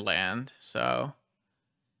land, land, land. So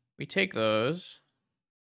we take those.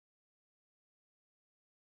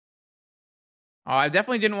 Oh, I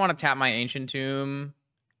definitely didn't want to tap my Ancient Tomb.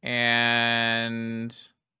 And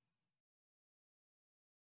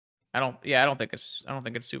I don't think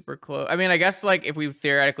it's super close. I mean, I guess like if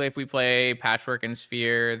we play Patchwork and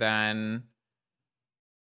Sphere, then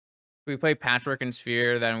if we play Patchwork and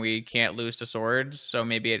Sphere, then we can't lose to Swords, so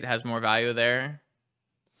maybe it has more value there.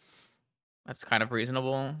 That's kind of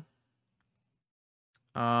reasonable.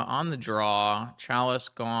 On the draw, Chalice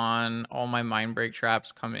gone, all my Mindbreak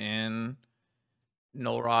traps come in,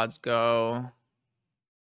 Null Rods go.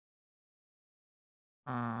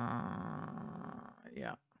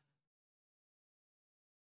 Yeah.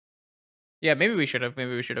 Yeah, maybe we should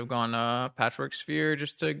have gone Patchwork Sphere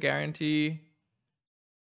just to guarantee.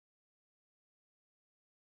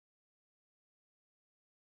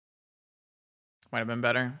 Might have been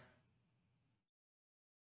better.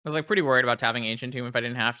 I was like pretty worried about tapping Ancient Tomb if I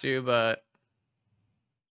didn't have to, but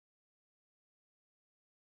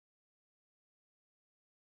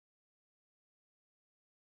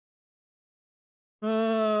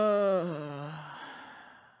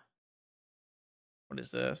what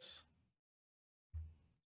is this?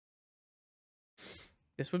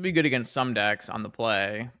 This would be good against some decks on the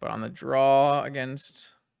play, but on the draw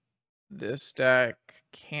against this deck,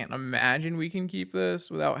 can't imagine we can keep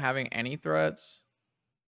this without having any threats.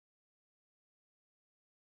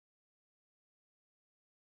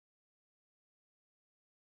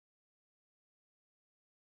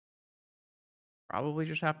 Probably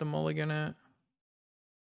just have to mulligan it.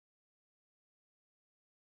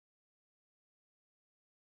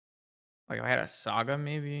 Like if I had a Saga,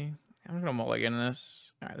 maybe. I'm gonna mulligan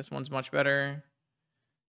this. All right, this one's much better.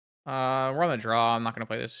 We're on the draw. I'm not gonna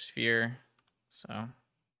play this Sphere, so.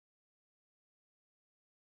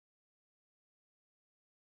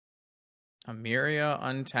 Amiria,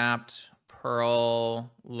 untapped,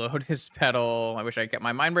 Pearl, Lotus Petal. I wish I kept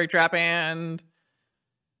my Mindbreak Trap hand.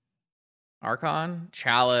 Archon,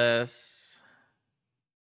 Chalice,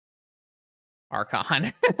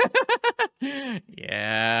 Archon.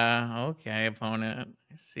 Yeah, okay, opponent.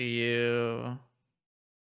 I see you.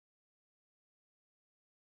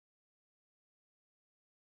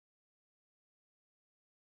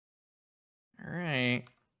 All right.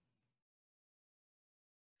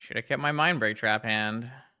 Should have kept my Mind Break Trap hand.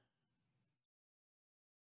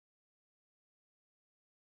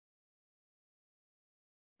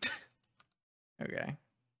 Okay.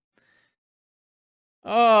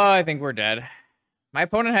 Oh, I think we're dead. My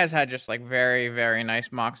opponent has had just like very, very nice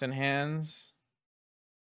Moxen hands.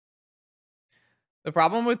 The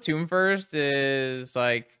problem with Tomb First is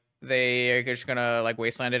like they are just gonna like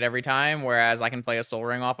wasteland it every time, whereas I can play a Soul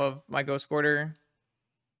Ring off of my Ghost Quarter.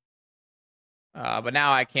 But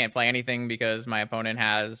now I can't play anything because my opponent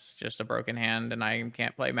has just a broken hand and I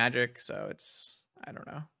can't play Magic, so it's I don't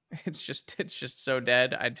know. It's just so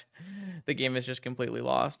dead. The game is just completely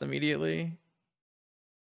lost immediately.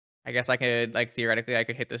 I guess I could like theoretically I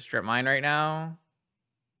could hit the Strip Mine right now.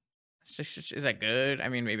 It's just is that good? I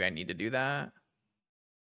mean, maybe I need to do that.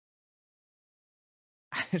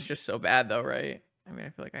 It's just so bad though, right? I mean, I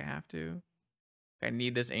feel like I have to. I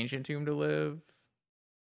need this Ancient Tomb to live.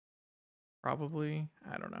 Probably.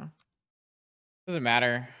 I don't know. Doesn't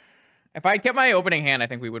matter. If I kept my opening hand, I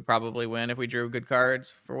think we would probably win if we drew good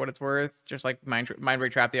cards for what it's worth. Just like Mind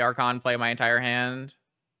Break Trap the Archon, play my entire hand.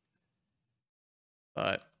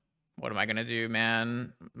 But what am I going to do,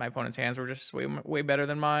 man? My opponent's hands were just way better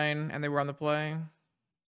than mine, and they were on the play.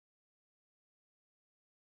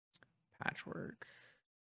 Patchwork.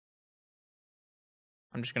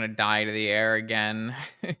 I'm just going to die to the air again.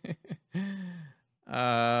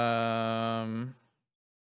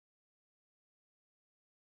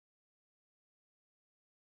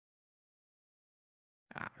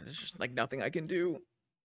 There's just like nothing I can do.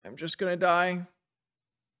 I'm just gonna die.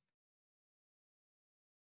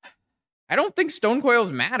 I don't think stone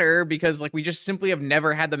coils matter because like we just simply have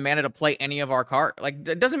never had the mana to play any of our cards. Like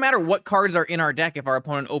it doesn't matter what cards are in our deck if our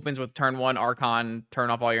opponent opens with turn 1 Archon, turn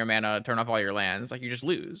off all your mana, turn off all your lands. Like you just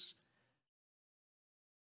lose.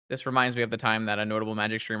 This reminds me of the time that a notable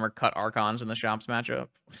Magic streamer cut Archons in the Shops matchup.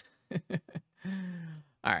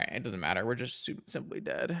 All right, it doesn't matter. We're just simply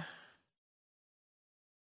dead.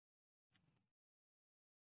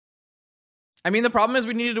 I mean, the problem is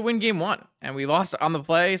we needed to win game 1, and we lost on the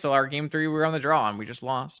play, so our game 3 we were on the draw, and we just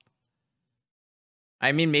lost.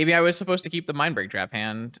 I mean, maybe I was supposed to keep the Mind Break Trap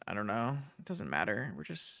hand. I don't know. It doesn't matter. We're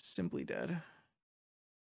just simply dead.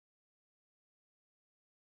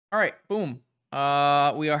 All right, boom.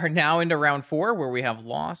 We are now into round 4, where we have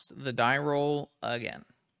lost the die roll again.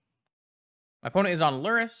 My opponent is on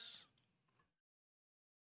Lurrus.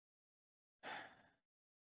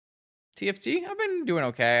 TFT, I've been doing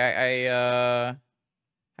okay. I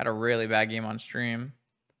had a really bad game on stream.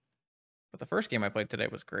 But the first game I played today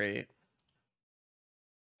was great.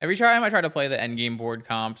 Every time I try to play the endgame board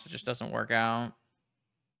comps, it just doesn't work out.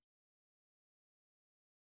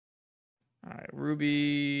 All right,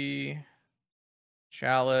 Ruby,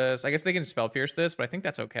 Chalice. I guess they can Spell Pierce this, but I think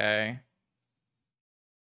that's okay.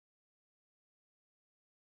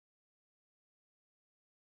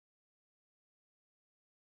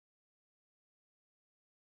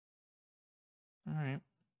 All right.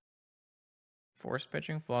 Force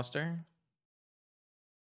pitching, Fluster.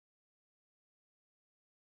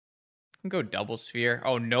 Can go double sphere.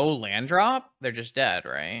 Oh, no land drop? They're just dead,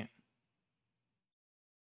 right?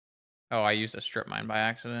 Oh, I used a Strip Mine by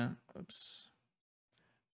accident. Oops.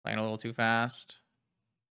 Playing a little too fast.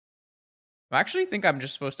 I actually think I'm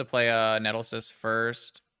just supposed to play a Nettlesis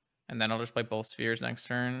first, and then I'll just play both spheres next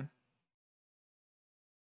turn.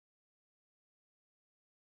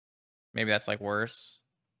 Maybe that's like worse.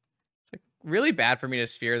 It's like really bad for me to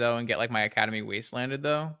sphere though and get like my Academy wastelanded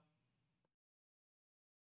though.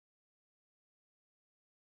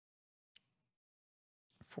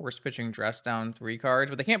 Force pitching Dress down 3 cards,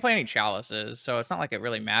 but they can't play any Chalices, so it's not like it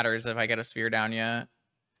really matters if I get a sphere down yet.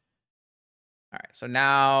 All right, so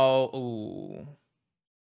now, ooh,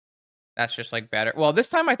 that's just like better. Well, this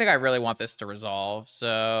time I think I really want this to resolve,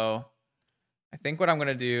 so I think what I'm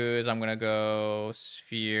gonna do is I'm gonna go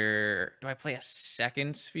sphere. Do I play a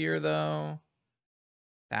second sphere though?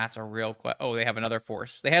 That's a real question. Oh, they have another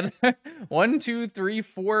force. They had 1, 2, 3,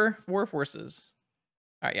 4 forces.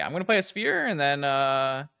 All right, yeah, I'm gonna play a sphere, and then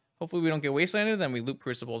hopefully we don't get wastelanded. Then we loop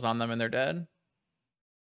crucibles on them, and they're dead.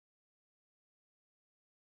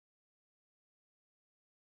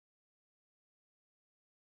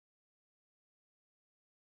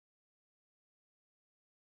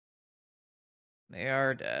 They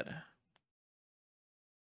are dead.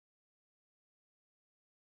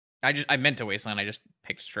 I meant to Wasteland. I just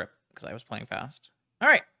picked Strip because I was playing fast. All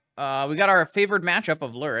right. We got our favored matchup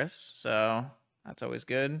of Lurrus, so that's always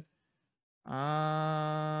good.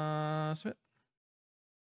 Smith.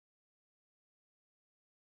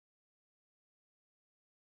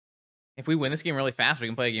 If we win this game really fast, we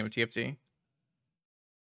can play a game of TFT.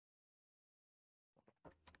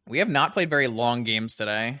 We have not played very long games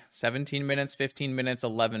today. 17 minutes, 15 minutes,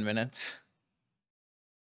 11 minutes.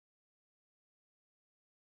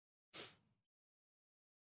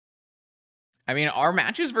 I mean, our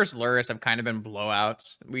matches versus Lurrus have kind of been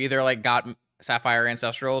blowouts. We either like got Sapphire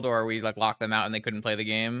Ancestral or we like locked them out and they couldn't play the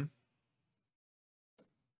game.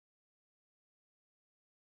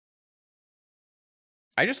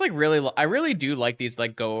 I just like I really do like these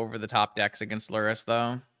like go over the top decks against Lurrus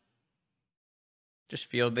though.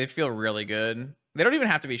 They feel really good. They don't even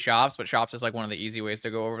have to be shops, but shops is like one of the easy ways to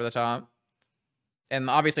go over the top. And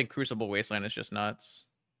obviously Crucible Wasteland is just nuts.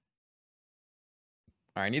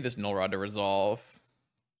 All right, I need this Null Rod to resolve.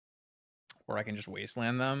 Or I can just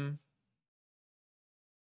Wasteland them.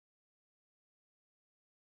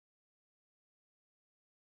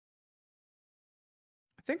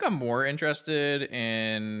 I think I'm more interested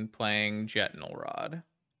in playing Jet Null Rod.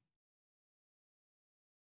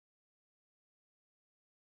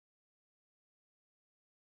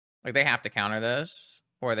 Like, they have to counter this,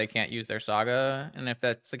 or they can't use their Saga. And if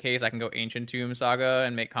that's the case, I can go Ancient Tomb Saga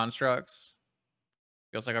and make constructs.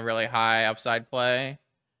 Feels like a really high upside play.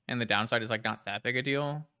 And the downside is, like, not that big a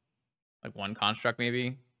deal. Like, one construct,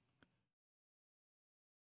 maybe.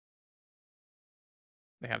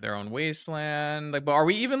 They have their own Wasteland. Like, but are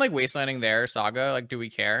we even, like, Wastelanding their Saga? Like, do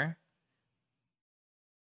we care?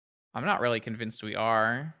 I'm not really convinced we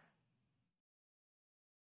are.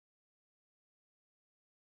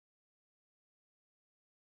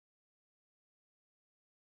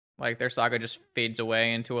 Like, their Saga just fades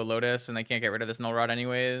away into a Lotus, and they can't get rid of this Null Rod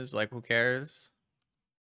anyways. Like, who cares?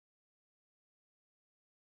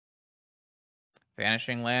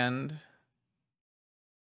 Vanishing Land.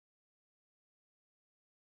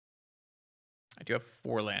 I do have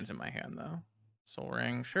 4 lands in my hand, though. Soul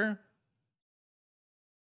Ring, sure.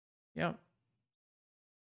 Yep.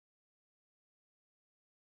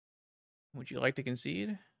 Would you like to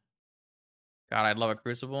concede? God, I'd love a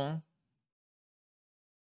Crucible.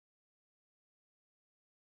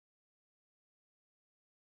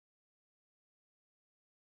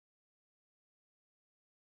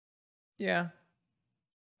 Yeah.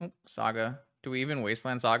 Oh, Saga. Do we even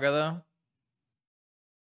Wasteland Saga, though?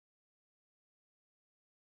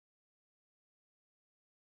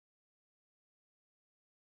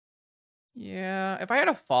 Yeah, if I had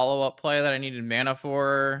a follow-up play that I needed mana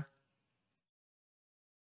for,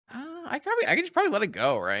 I could just probably let it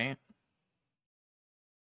go, right?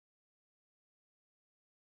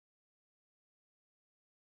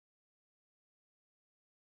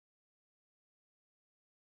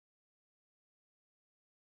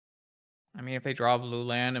 I mean, if they draw a blue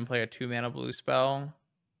land and play a 2-mana blue spell.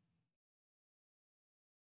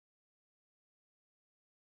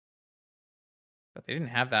 But they didn't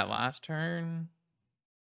have that last turn.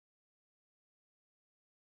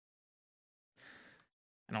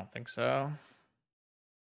 I don't think so. I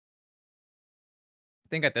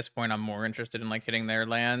think at this point I'm more interested in like hitting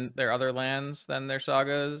their other lands than their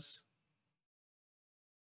sagas.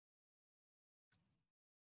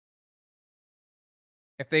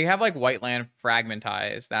 If they have like white land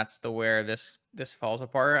fragmentized, that's where this falls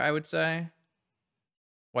apart, I would say.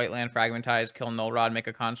 White land fragmentized, kill Null Rod, make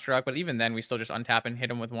a construct, but even then we still just untap and hit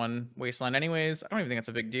them with one wasteland anyways. I don't even think that's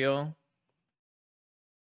a big deal.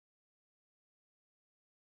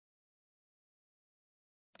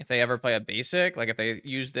 If they ever play a basic, like if they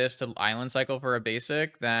use this to island cycle for a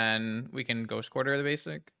basic, then we can Ghost Quarter the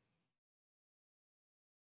basic.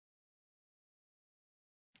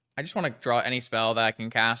 I just want to draw any spell that I can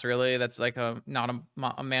cast, really. That's like not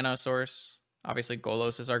a mana source. Obviously,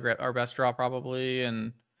 Golos is our best draw, probably,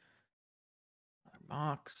 and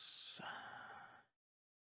Mox.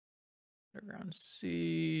 Underground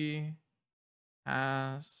Sea.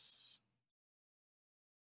 Pass.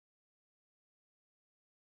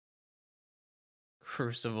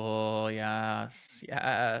 Crucible, yes,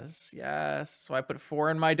 yes, yes. So I put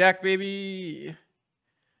 4 in my deck, baby.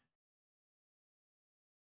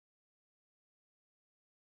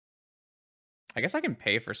 I guess I can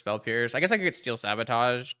pay for Spell Pierce. I guess I could get Steel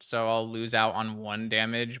Sabotaged, so I'll lose out on 1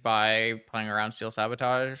 damage by playing around Steel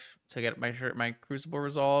Sabotage to get my Crucible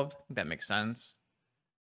resolved. I think that makes sense.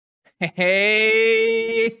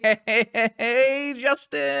 Hey, hey, hey,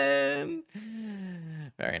 Justin.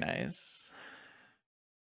 Very nice.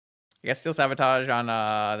 I guess Steel Sabotage on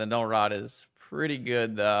the Null Rod is pretty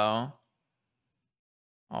good, though.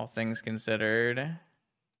 All things considered.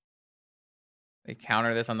 They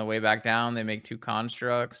counter this on the way back down. They make 2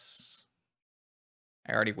 constructs.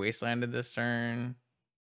 I already wastelanded this turn.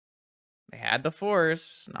 They had the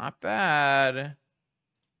force. Not bad.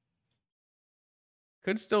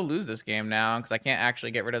 Could still lose this game now because I can't actually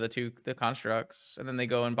get rid of the constructs. And then they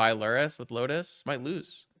go and buy Lurrus with Lotus. Might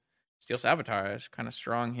lose. Steel Sabotage. Kind of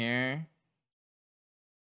strong here.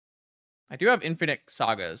 I do have infinite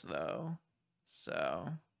sagas, though. So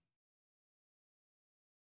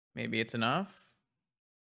maybe it's enough.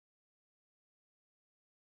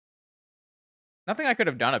 Nothing I could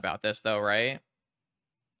have done about this, though, right?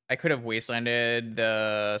 I could have wastelanded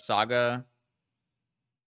the saga.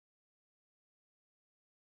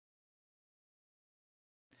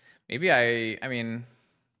 Maybe I mean,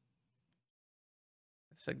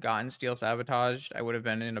 if this had gotten Steel Sabotaged, I would have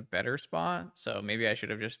been in a better spot. So maybe I should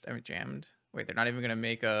have just jammed. Wait, they're not even going to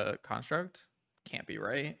make a construct? Can't be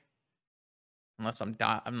right. Unless I'm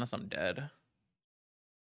dead.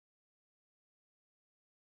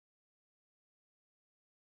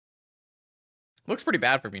 Looks pretty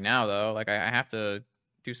bad for me now, though. Like, I have to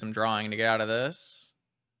do some drawing to get out of this.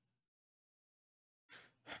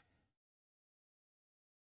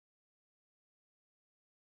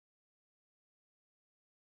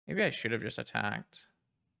 Maybe I should have just attacked.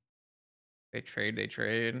 They trade.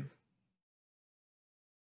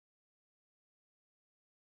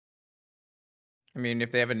 I mean,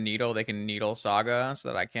 if they have a needle, they can needle Saga so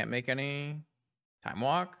that I can't make any. Time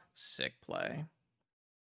Walk? Sick play.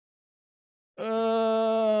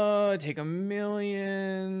 Take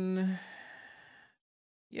 1,000,000.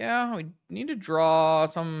 Yeah, we need to draw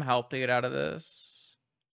some help to get out of this.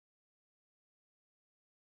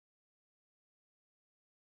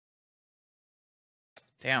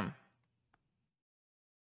 Damn.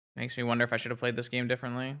 Makes me wonder if I should have played this game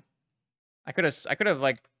differently. I could have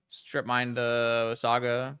like strip mined the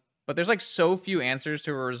Saga, but there's like so few answers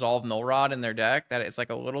to a resolve Null Rod in their deck that it's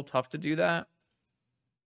like a little tough to do that.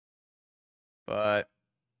 But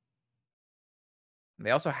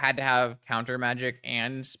they also had to have counter magic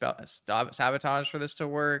and sabotage for this to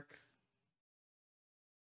work.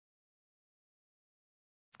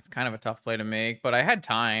 It's kind of a tough play to make, but I had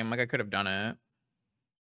time. Like, I could have done it.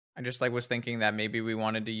 I just like was thinking that maybe we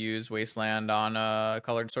wanted to use Wasteland on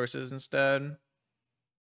colored sources instead,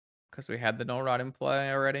 because we had the Null Rod in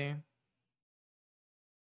play already.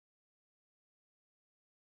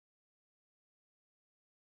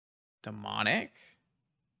 Demonic?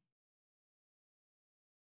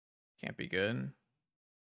 Can't be good.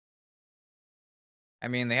 I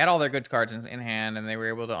mean, they had all their good cards in hand, and they were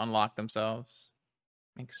able to unlock themselves.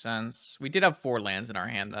 Makes sense. We did have 4 lands in our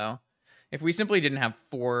hand, though. If we simply didn't have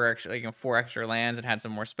 4 extra, like, 4 extra lands and had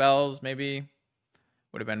some more spells, maybe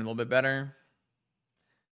would have been a little bit better.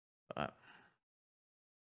 But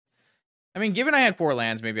I mean, given I had 4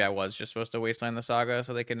 lands, maybe I was just supposed to wasteland the Saga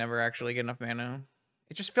so they could never actually get enough mana.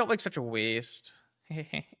 It just felt like such a waste.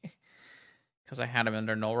 Because I had him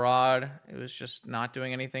under Null Rod. It was just not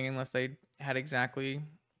doing anything unless they had exactly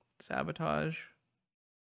sabotage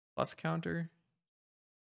plus counter.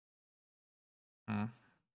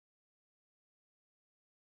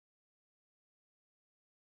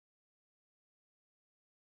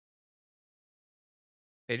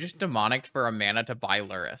 They just demonicked for a mana to buy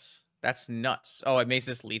Lurrus. That's nuts. Oh, it makes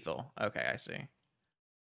this lethal. Okay, I see.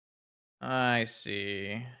 I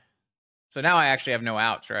see. So now I actually have no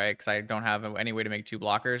outs, right? Because I don't have any way to make 2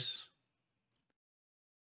 blockers.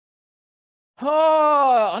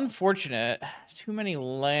 Oh, unfortunate. Too many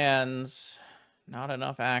lands. Not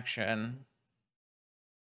enough action.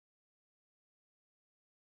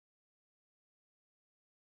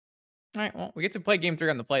 All right, well, we get to play game 3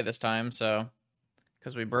 on the play this time, so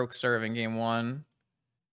because we broke serve in game 1.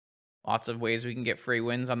 Lots of ways we can get free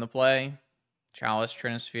wins on the play. Chalice,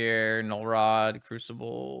 Trinisphere, Null Rod,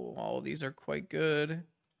 Crucible, all of these are quite good.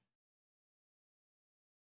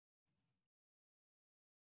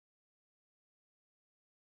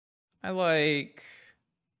 I like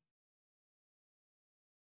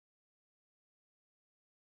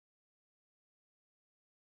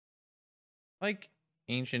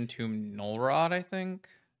Ancient Tomb Null Rod, I think.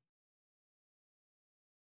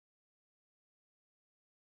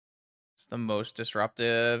 It's the most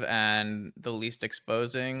disruptive and the least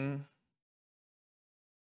exposing.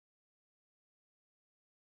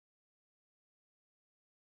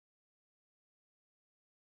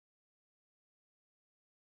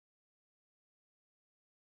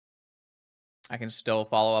 I can still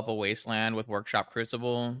follow up a Wasteland with Workshop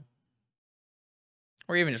Crucible.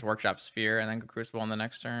 Or even just Workshop Sphere and then go Crucible on the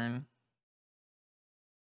next turn.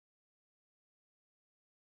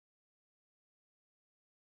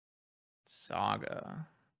 Saga.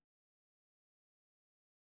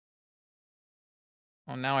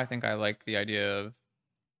 Well, now I think I like the idea of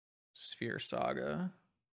Sphere Saga.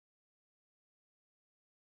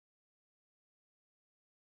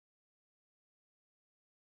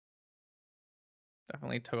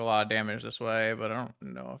 Definitely took a lot of damage this way, but I don't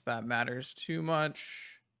know if that matters too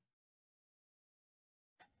much.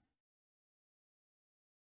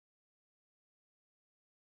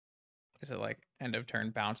 Is it like end of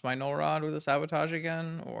turn bounce my Null Rod with a Sabotage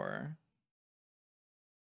again, or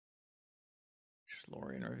just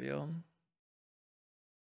Lorien revealed?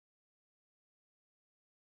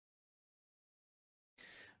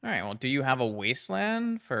 All right, well, do you have a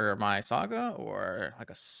Wasteland for my Saga, or like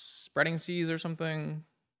a Spreading Seas or something?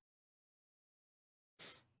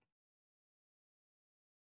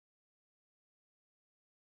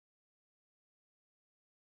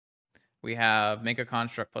 We have make a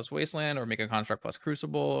construct plus Wasteland or make a construct plus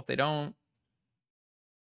Crucible if they don't.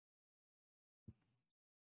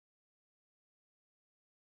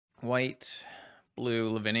 White, blue,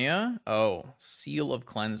 Lavinia. Oh, Seal of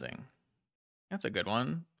Cleansing. That's a good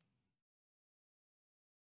one.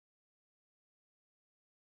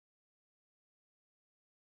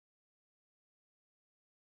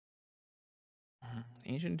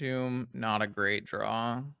 Ancient Doom, not a great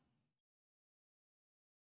draw.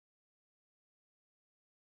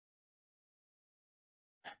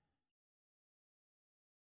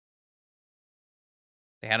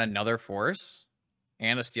 They had another Force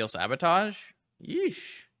and a Steel Sabotage.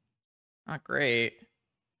 Yeesh. Not great.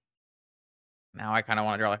 Now I kind of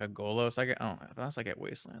want to draw like a Golos. I get, oh, unless I get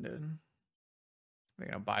Wastelanded. They're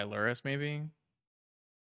going to buy Lurrus maybe?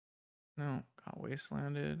 No, got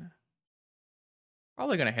Wastelanded.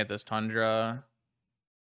 Probably going to hit this Tundra.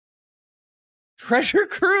 Treasure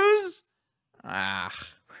Cruise? Ah,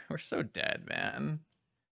 we're so dead, man.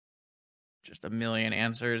 Just a million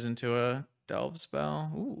answers into a Delve spell.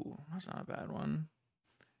 Ooh, that's not a bad one.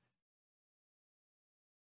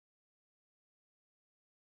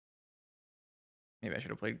 Maybe I should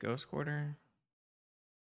have played Ghost Quarter.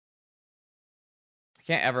 I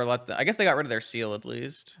can't ever let the... I guess they got rid of their seal at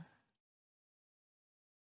least.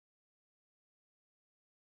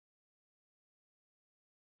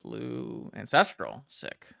 Blue Ancestral.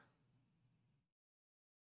 Sick.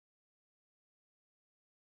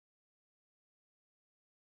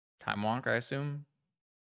 Time Walk, I assume.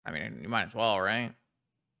 I mean, you might as well, right?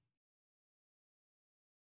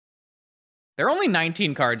 They're only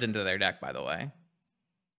 19 cards into their deck, by the way.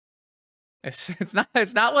 It's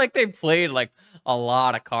not like they played like a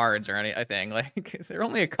lot of cards or anything. Like they're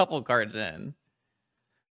only a couple cards in.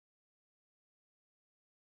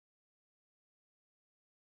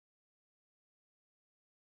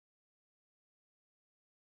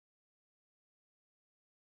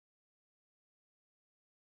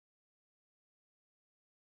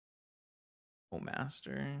 Oh,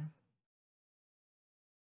 Master. I'm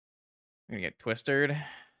gonna get Twisted.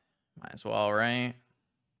 Might as well, right?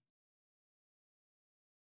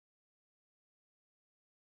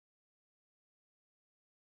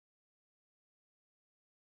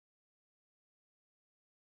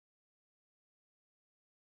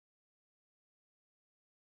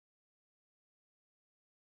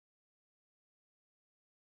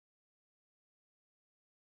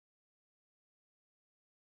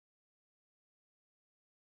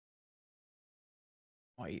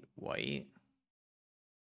 White.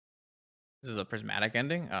 This is a prismatic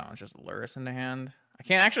ending? Oh, it's just Lurrus in the hand. I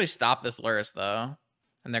can't actually stop this Lurrus, though.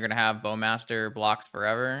 And they're going to have Bowmaster blocks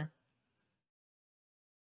forever.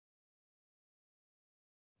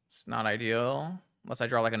 It's not ideal. Unless I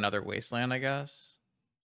draw like another Wasteland, I guess.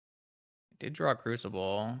 I did draw a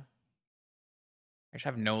Crucible. I just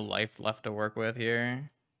have no life left to work with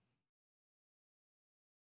here.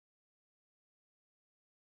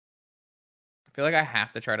 I feel like I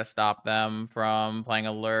have to try to stop them from playing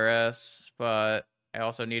a Lurrus, but I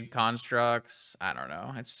also need constructs. I don't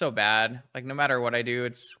know. It's so bad. Like, no matter what I do,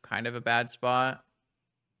 it's kind of a bad spot.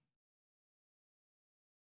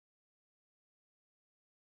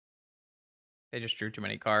 They just drew too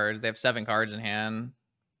many cards. They have 7 cards in hand.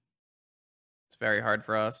 It's very hard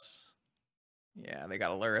for us. Yeah, they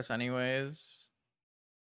got a Lurrus anyways.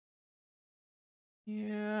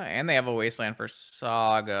 Yeah, and they have a Wasteland for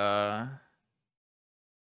Saga.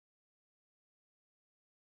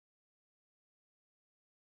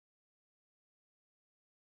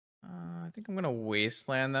 I think I'm going to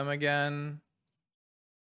Wasteland them again.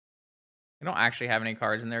 They don't actually have any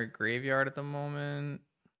cards in their graveyard at the moment.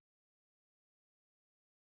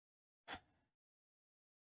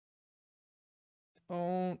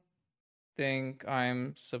 Don't think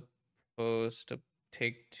I'm supposed to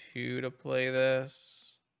take 2 to play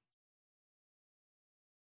this.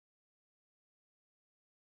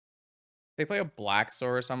 They play a black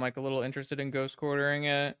source. I'm like a little interested in ghost quartering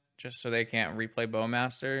it just so they can't replay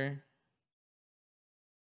Bowmaster.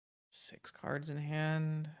 6 cards in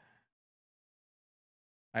hand.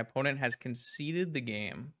 My opponent has conceded the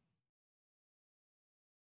game.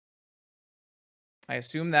 I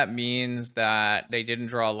assume that means that they didn't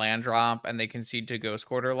draw a land drop and they concede to Ghost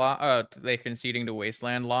Quarter lock. They conceding to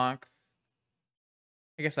Wasteland lock.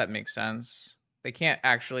 I guess that makes sense. They can't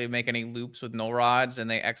actually make any loops with null rods, and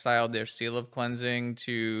they exiled their Seal of Cleansing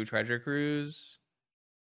to Treasure Cruise.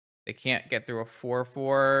 They can't get through a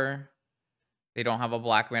 4/4. They don't have a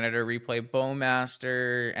black mana to replay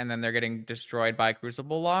Bowmaster, and then they're getting destroyed by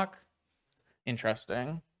Crucible Lock.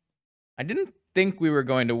 Interesting. I didn't think we were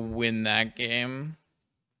going to win that game.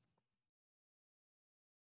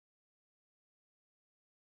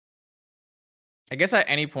 I guess at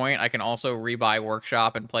any point I can also rebuy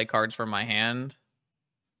Workshop and play cards from my hand.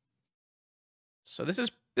 So this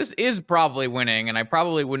is probably winning, and I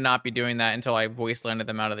probably would not be doing that until I Wastelanded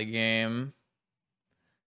them out of the game.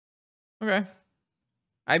 Okay.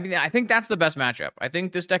 I mean, I think that's the best matchup. I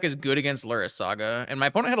think this deck is good against Lurrus Saga, and my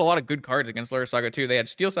opponent had a lot of good cards against Lurrus Saga too. They had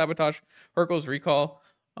Steel Sabotage, Hurkyl's Recall,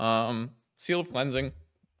 Seal of Cleansing.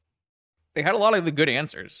 They had a lot of the good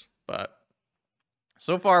answers, but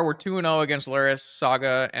so far we're 2-0 against Lurrus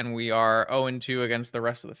Saga, and we are 0-2 against the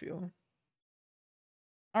rest of the field.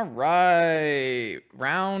 All right,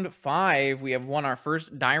 round 5. We have won our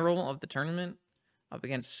first die roll of the tournament up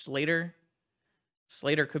against Slater.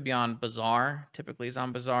 Slater could be on Bazaar. Typically is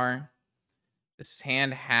on Bazaar. This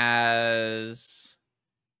hand has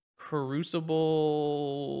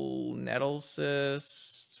Crucible, Nettle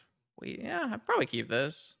Cyst. Wait, yeah, I'd probably keep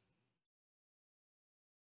this.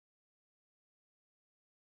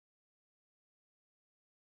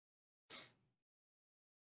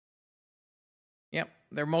 Yep,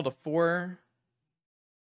 they're mulled to 4.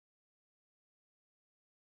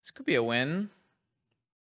 This could be a win.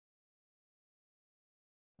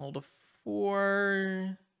 Mull to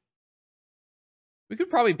 4. We could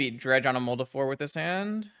probably beat Dredge on a mull to 4 with this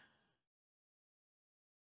hand.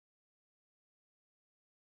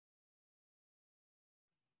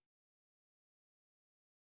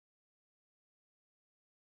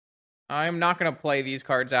 I'm not going to play these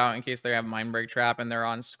cards out in case they have Mindbreak Trap and they're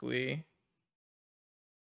on Squee.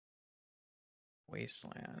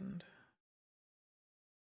 Wasteland.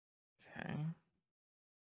 Okay.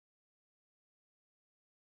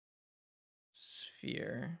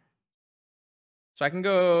 Sphere. So I can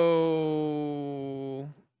go...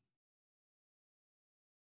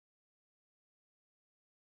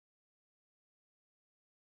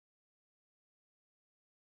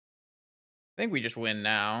 I think we just win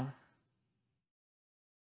now.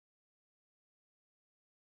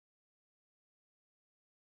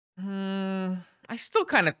 I still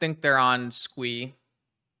kind of think they're on Squee.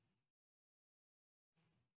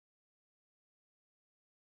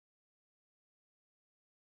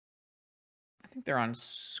 I think they're on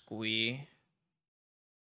Squee.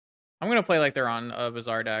 I'm going to play like they're on a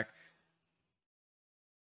Bazaar deck.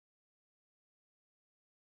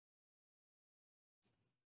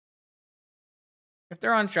 If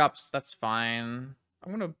they're on Shops, that's fine.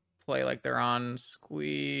 I'm going to play like they're on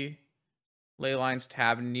Squee. Ley Lines,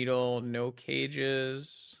 Tab, Needle, no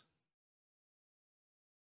cages.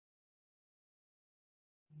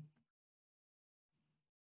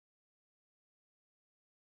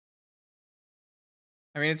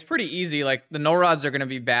 I mean, it's pretty easy. Like, the null rods are going to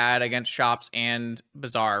be bad against Shops and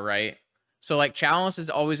Bazaar, right? So, like, Chalice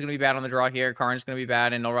is always going to be bad on the draw here. Karn's going to be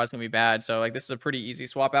bad, and null rod's going to be bad. So, like, this is a pretty easy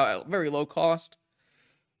swap out at very low cost.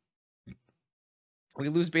 We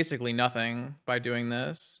lose basically nothing by doing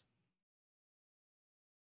this.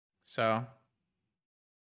 So,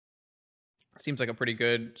 seems like a pretty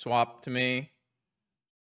good swap to me.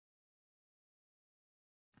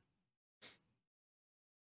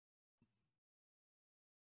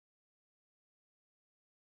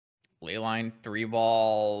 Leyline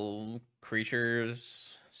 3-ball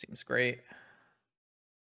creatures seems great.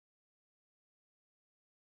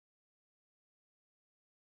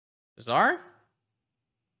 Bazaar?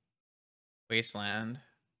 Wasteland.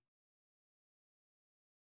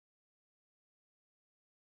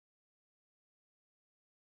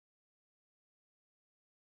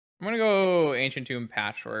 I'm gonna go Ancient Tomb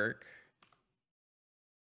Patchwork.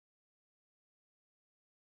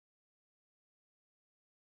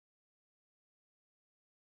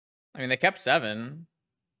 I mean, they kept 7.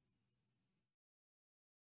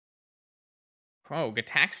 Oh,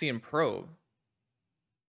 Gataxian Probe.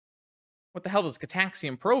 What the hell does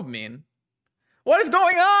Gataxian Probe mean? What is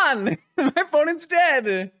going on? My opponent's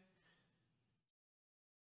dead.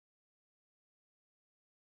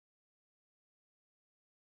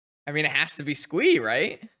 I mean, it has to be Squee,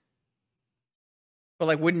 right? But,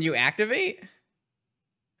 like, wouldn't you activate?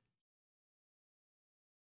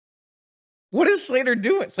 What is Slater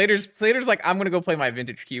doing? Slater's like, I'm gonna go play my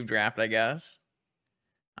Vintage Cube draft, I guess.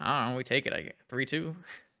 I don't know, we take it, I guess. 3-2. All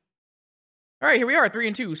right, here we are,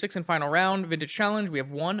 3-2, 6th and final round, Vintage Challenge. We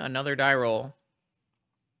have won another die roll.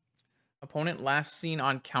 Opponent last seen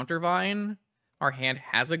on Countervine. Our hand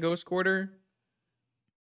has a Ghost Quarter.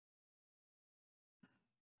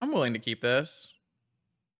 I'm willing to keep this.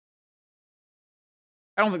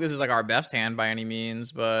 I don't think this is like our best hand by any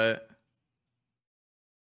means, but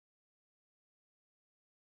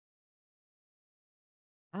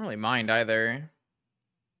I don't really mind either.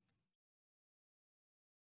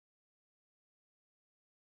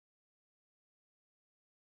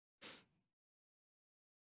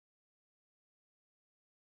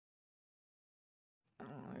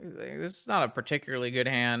 This is not a particularly good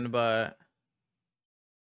hand, but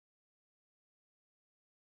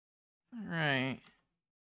all right.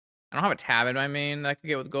 I don't have a tab in my main that I could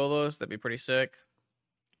get with Golos. That'd be pretty sick.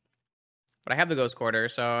 But I have the Ghost Quarter,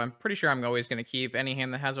 so I'm pretty sure I'm always going to keep any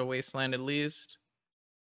hand that has a Wasteland at least.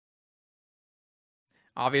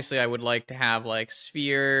 Obviously, I would like to have like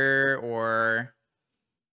Sphere or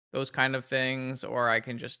those kind of things, or I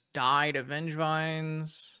can just die to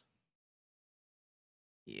Vengevines.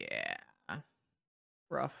 Yeah.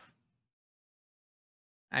 Rough.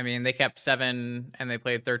 I mean, they kept 7 and they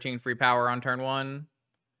played 13 free power on turn 1.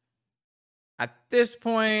 At this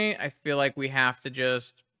point, I feel like we have to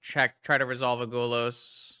just try to resolve a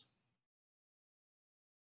Golos.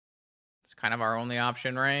 It's kind of our only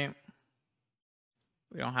option, right?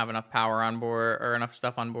 We don't have enough power on board or enough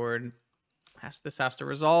stuff on board. This has to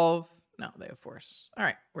resolve. No, they have force. All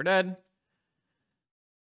right, we're dead.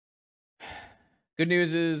 Good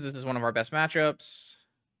news is this is one of our best matchups.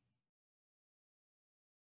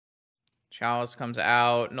 Chalice comes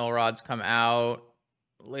out, Null Rods come out,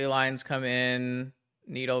 Ley Lines come in,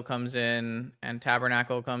 Needle comes in, and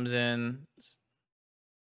Tabernacle comes in.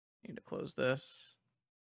 Need to close this.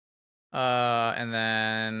 And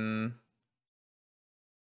then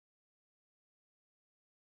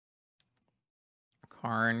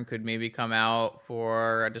Karn could maybe come out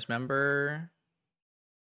for a Dismember.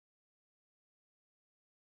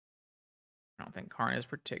 I don't think Karn is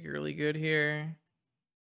particularly good here.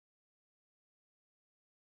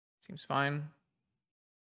 Seems fine.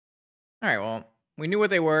 All right, well, we knew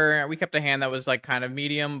what they were. We kept a hand that was like kind of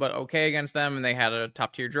medium, but okay against them, and they had a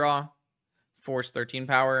top tier draw. Force 13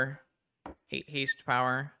 power, 8 haste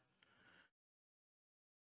power.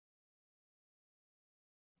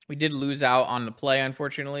 We did lose out on the play,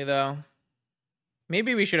 unfortunately, though.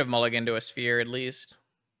 Maybe we should have mulliganed to a Sphere at least.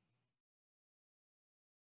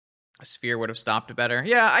 A Sphere would have stopped it better.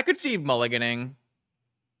 Yeah, I could see mulliganing.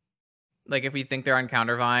 Like, if we think they're on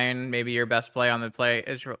Countervine, maybe your best play on the play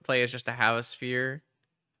is just to have a Sphere.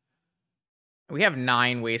 We have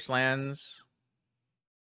 9 Wastelands.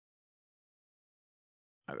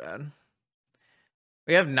 My bad.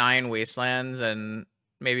 We have 9 Wastelands, and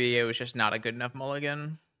maybe it was just not a good enough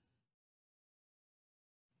mulligan.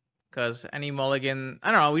 Because any mulligan...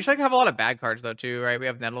 I don't know. We just like have a lot of bad cards, though, too, right? We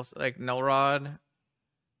have Null Rod.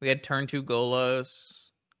 We had turn 2 Golos.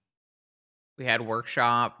 We had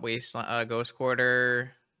Workshop, Wasteland, Ghost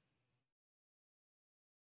Quarter.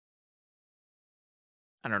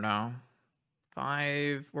 I don't know.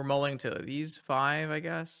 5. We're mulling to these 5, I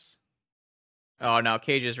guess. Oh, no.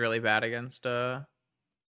 Cage is really bad against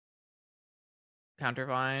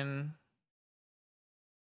Countervine.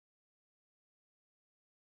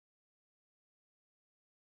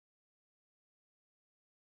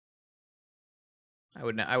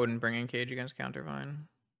 I wouldn't bring in Cage against Countervine.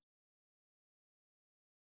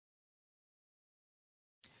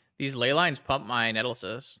 These Ley Lines pump my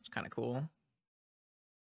Nettlesis. It's kind of cool.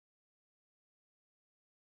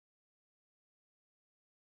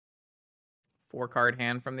 Four-card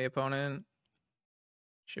hand from the opponent.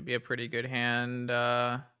 Should be a pretty good hand.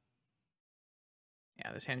 Yeah,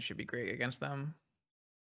 this hand should be great against them.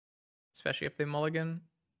 Especially if they mulligan.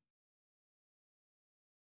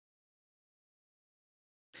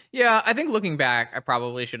 Yeah, I think looking back, I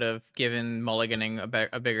probably should have given mulliganing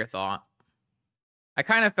a bigger thought. I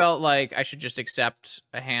kind of felt like I should just accept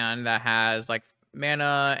a hand that has like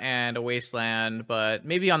mana and a Wasteland, but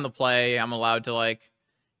maybe on the play I'm allowed to like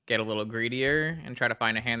get a little greedier and try to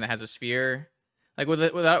find a hand that has a sphere. Like with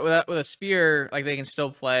a sphere, like they can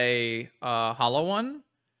still play Hollow One,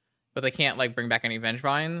 but they can't like bring back any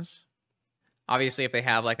Vengevines. Obviously, if they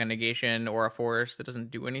have like a negation or a force that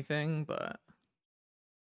doesn't do anything, but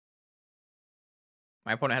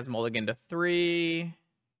my opponent has mulligan to 3. I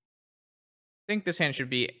think this hand should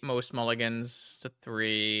be most mulligans to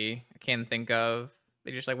 3. I can't think of.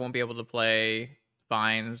 They just like won't be able to play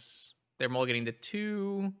vines. They're mulliganing to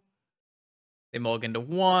 2. They mulligan to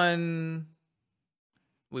 1.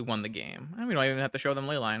 We won the game. And we don't even have to show them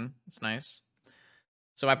Leyline. It's nice.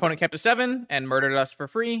 So my opponent kept a 7 and murdered us for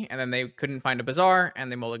free, and then they couldn't find a Bazaar,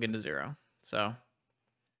 and they mulliganed to 0. So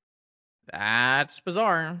that's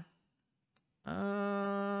bizarre.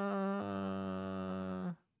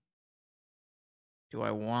 Do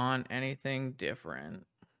I want anything different?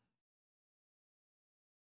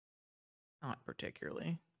 Not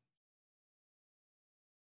particularly.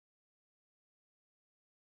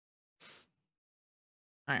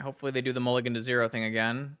 All right, hopefully they do the mulligan to 0 thing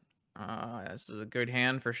again. This is a good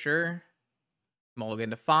hand for sure.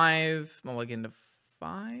 Mulligan to 5. Mulligan to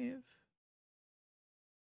 5.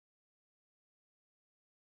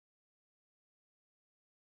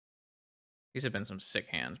 These have been some sick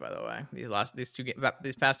hands, by the way.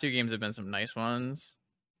 These past 2 games have been some nice ones.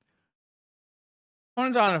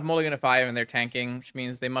 Opponent's on a mulligan to 5 and they're tanking, which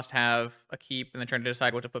means they must have a keep and they're trying to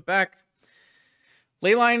decide what to put back.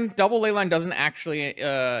 Leyline, double Leyline doesn't actually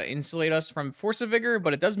insulate us from Force of Vigor,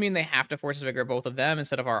 but it does mean they have to Force of Vigor both of them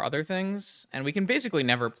instead of our other things. And we can basically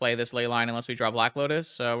never play this Leyline unless we draw Black Lotus.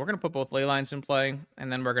 So we're going to put both Leylines in play,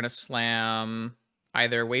 and then we're going to slam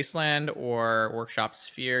either Wasteland or Workshop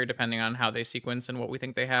Sphere, depending on how they sequence and what we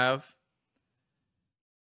think they have.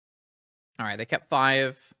 All right, they kept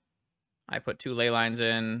 5. I put 2 Leylines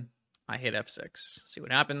in. I hit F6. See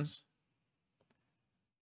what happens.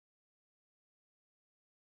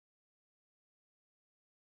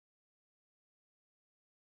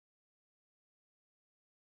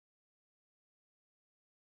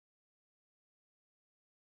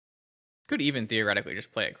 Could even theoretically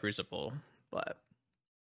just play at Crucible, but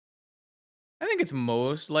I think it's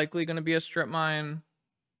most likely going to be a strip mine.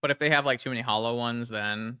 But if they have like too many hollow ones,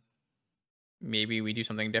 then maybe we do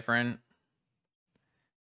something different.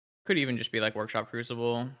 Could even just be like Workshop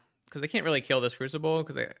Crucible, because they can't really kill this Crucible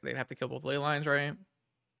because they'd have to kill both Leylines, right?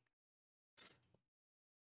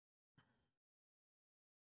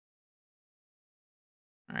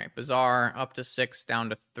 All right, Bazaar up to 6,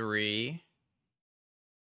 down to 3.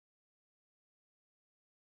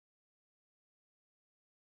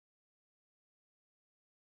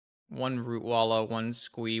 One Root Walla, one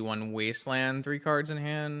Squee, one Wasteland, 3 cards in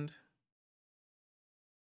hand.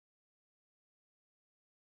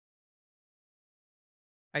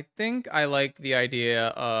 I think I like the idea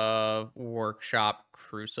of Workshop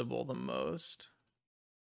Crucible the most.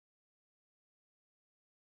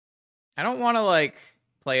 I don't want to like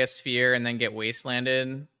play a Sphere and then get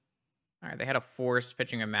Wastelanded. All right, they had a Force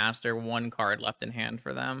pitching a Master, 1 card left in hand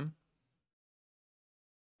for them.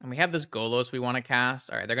 And we have this Golos we want to cast.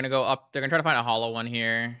 All right, they're going to go up. They're going to try to find a hollow one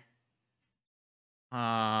here.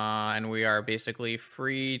 And we are basically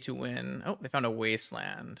free to win. Oh, they found a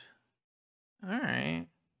Wasteland. All right.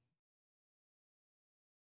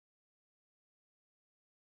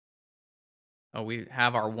 Oh, we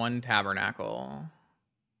have our 1 Tabernacle.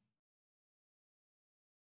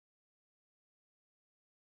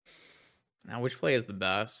 Now, which play is the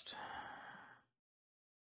best?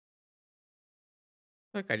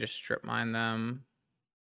 I feel like I just strip mine them.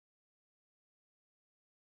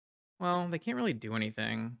 Well, they can't really do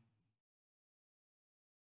anything.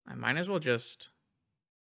 I might as well just...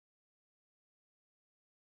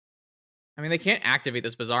 I mean, they can't activate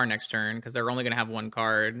this Bazaar next turn because they're only going to have 1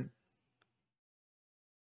 card.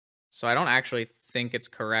 So I don't actually think it's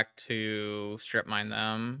correct to strip mine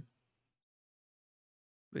them.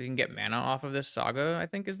 We can get mana off of this Saga, I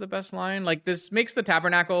think is the best line. Like, this makes the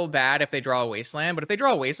Tabernacle bad if they draw a Wasteland, but if they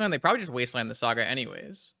draw a Wasteland, they probably just Wasteland the Saga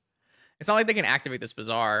anyways. It's not like they can activate this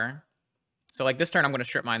Bazaar. So, like, this turn I'm going to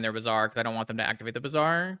strip mine their Bazaar because I don't want them to activate the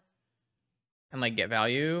Bazaar and, like, get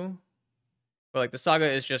value. But, like, the Saga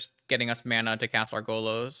is just getting us mana to cast our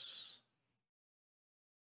Golos.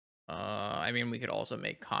 I mean, we could also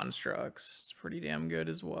make Constructs. It's pretty damn good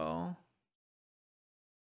as well.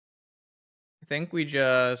 I think we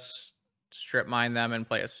just strip mine them and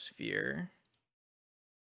play a Sphere.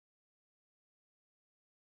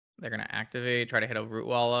 They're going to activate, try to hit a Root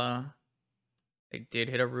Walla. They did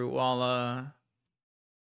hit a Root Walla.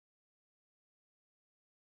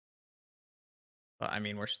 But, I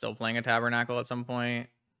mean, we're still playing a Tabernacle at some point.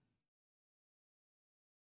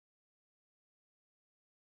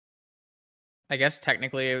 I guess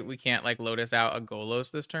technically we can't like Lotus out a Golos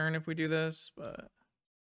this turn if we do this, but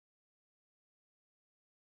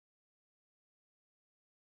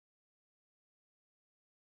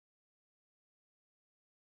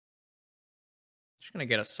just gonna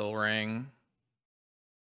get a Soul Ring.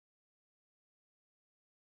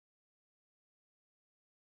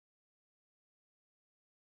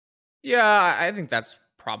 Yeah, I think that's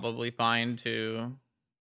probably fine too.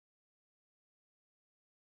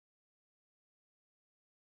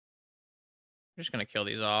 I'm just gonna kill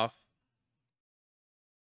these off.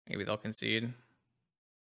 Maybe they'll concede.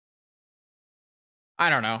 I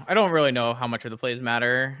don't know. I don't really know how much of the plays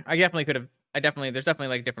matter. I definitely could have. There's definitely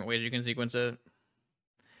like different ways you can sequence it.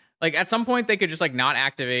 Like at some point they could just like not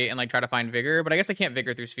activate and like try to find Vigor, but I guess they can't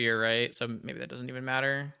Vigor through Sphere, right? So maybe that doesn't even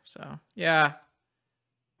matter. So yeah.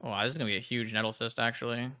 Oh, wow, this is gonna be a huge Nettle Cyst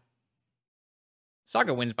actually.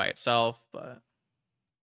 Saga wins by itself, but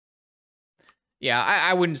yeah,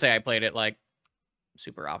 I wouldn't say I played it like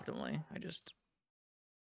super optimally. I just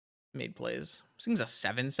made plays. This thing's a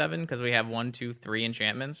 7/7 because we have 1, 2, 3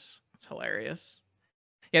 enchantments. It's hilarious.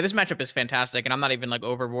 Yeah, this matchup is fantastic, and I'm not even like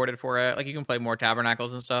overboarded for it. Like you can play more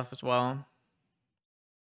Tabernacles and stuff as well.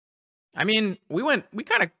 I mean, we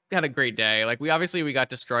kind of had a great day. Like we got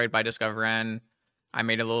destroyed by Discovery. I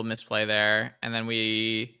made a little misplay there, and then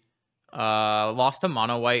we lost to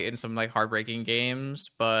Mono White in some like heartbreaking games,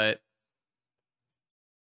 but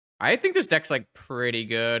I think this deck's like pretty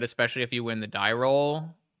good, especially if you win the die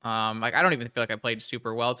roll. Like I don't even feel like I played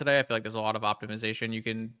super well today. I feel like there's a lot of optimization you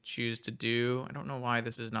can choose to do. I don't know why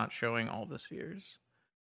this is not showing all the spheres.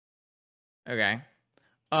 Okay.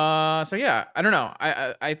 So yeah, I don't know.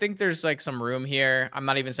 I think there's like some room here. I'm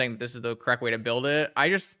not even saying that this is the correct way to build it.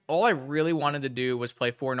 All I really wanted to do was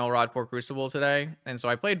play 4 Null Rod, 4 Crucible today. And so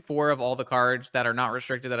I played 4 of all the cards that are not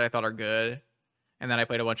restricted that I thought are good. And then I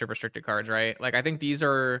played a bunch of restricted cards, right? Like I think these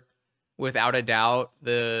are without a doubt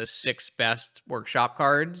the 6 best workshop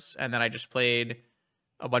cards. And then I just played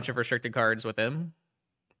a bunch of restricted cards with them.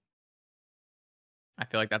 I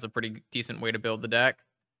feel like that's a pretty decent way to build the deck.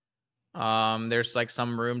 There's like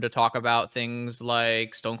some room to talk about things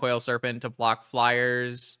like Stonecoil Serpent to block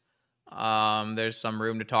flyers. There's some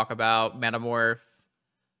room to talk about Metamorph.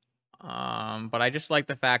 But I just like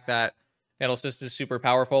the fact that Nettle Cyst is super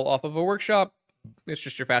powerful off of a workshop. It's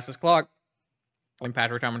just your fastest clock. And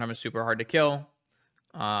Patchwork Time is super hard to kill.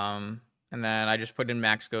 And then I just put in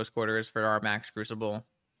max Ghost Quarters for our max Crucible.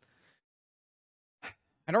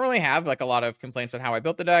 I don't really have like a lot of complaints on how I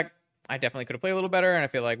built the deck. I definitely could have played a little better, and I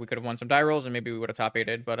feel like we could have won some die rolls, and maybe we would have top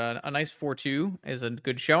 8'd. But a nice 4-2 is a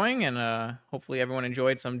good showing, and hopefully everyone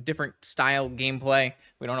enjoyed some different style gameplay.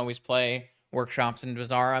 We don't always play workshops and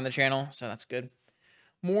Bazaar on the channel, so that's good.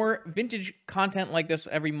 More vintage content like this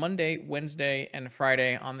every Monday, Wednesday, and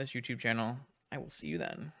Friday on this YouTube channel. I will see you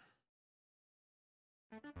then.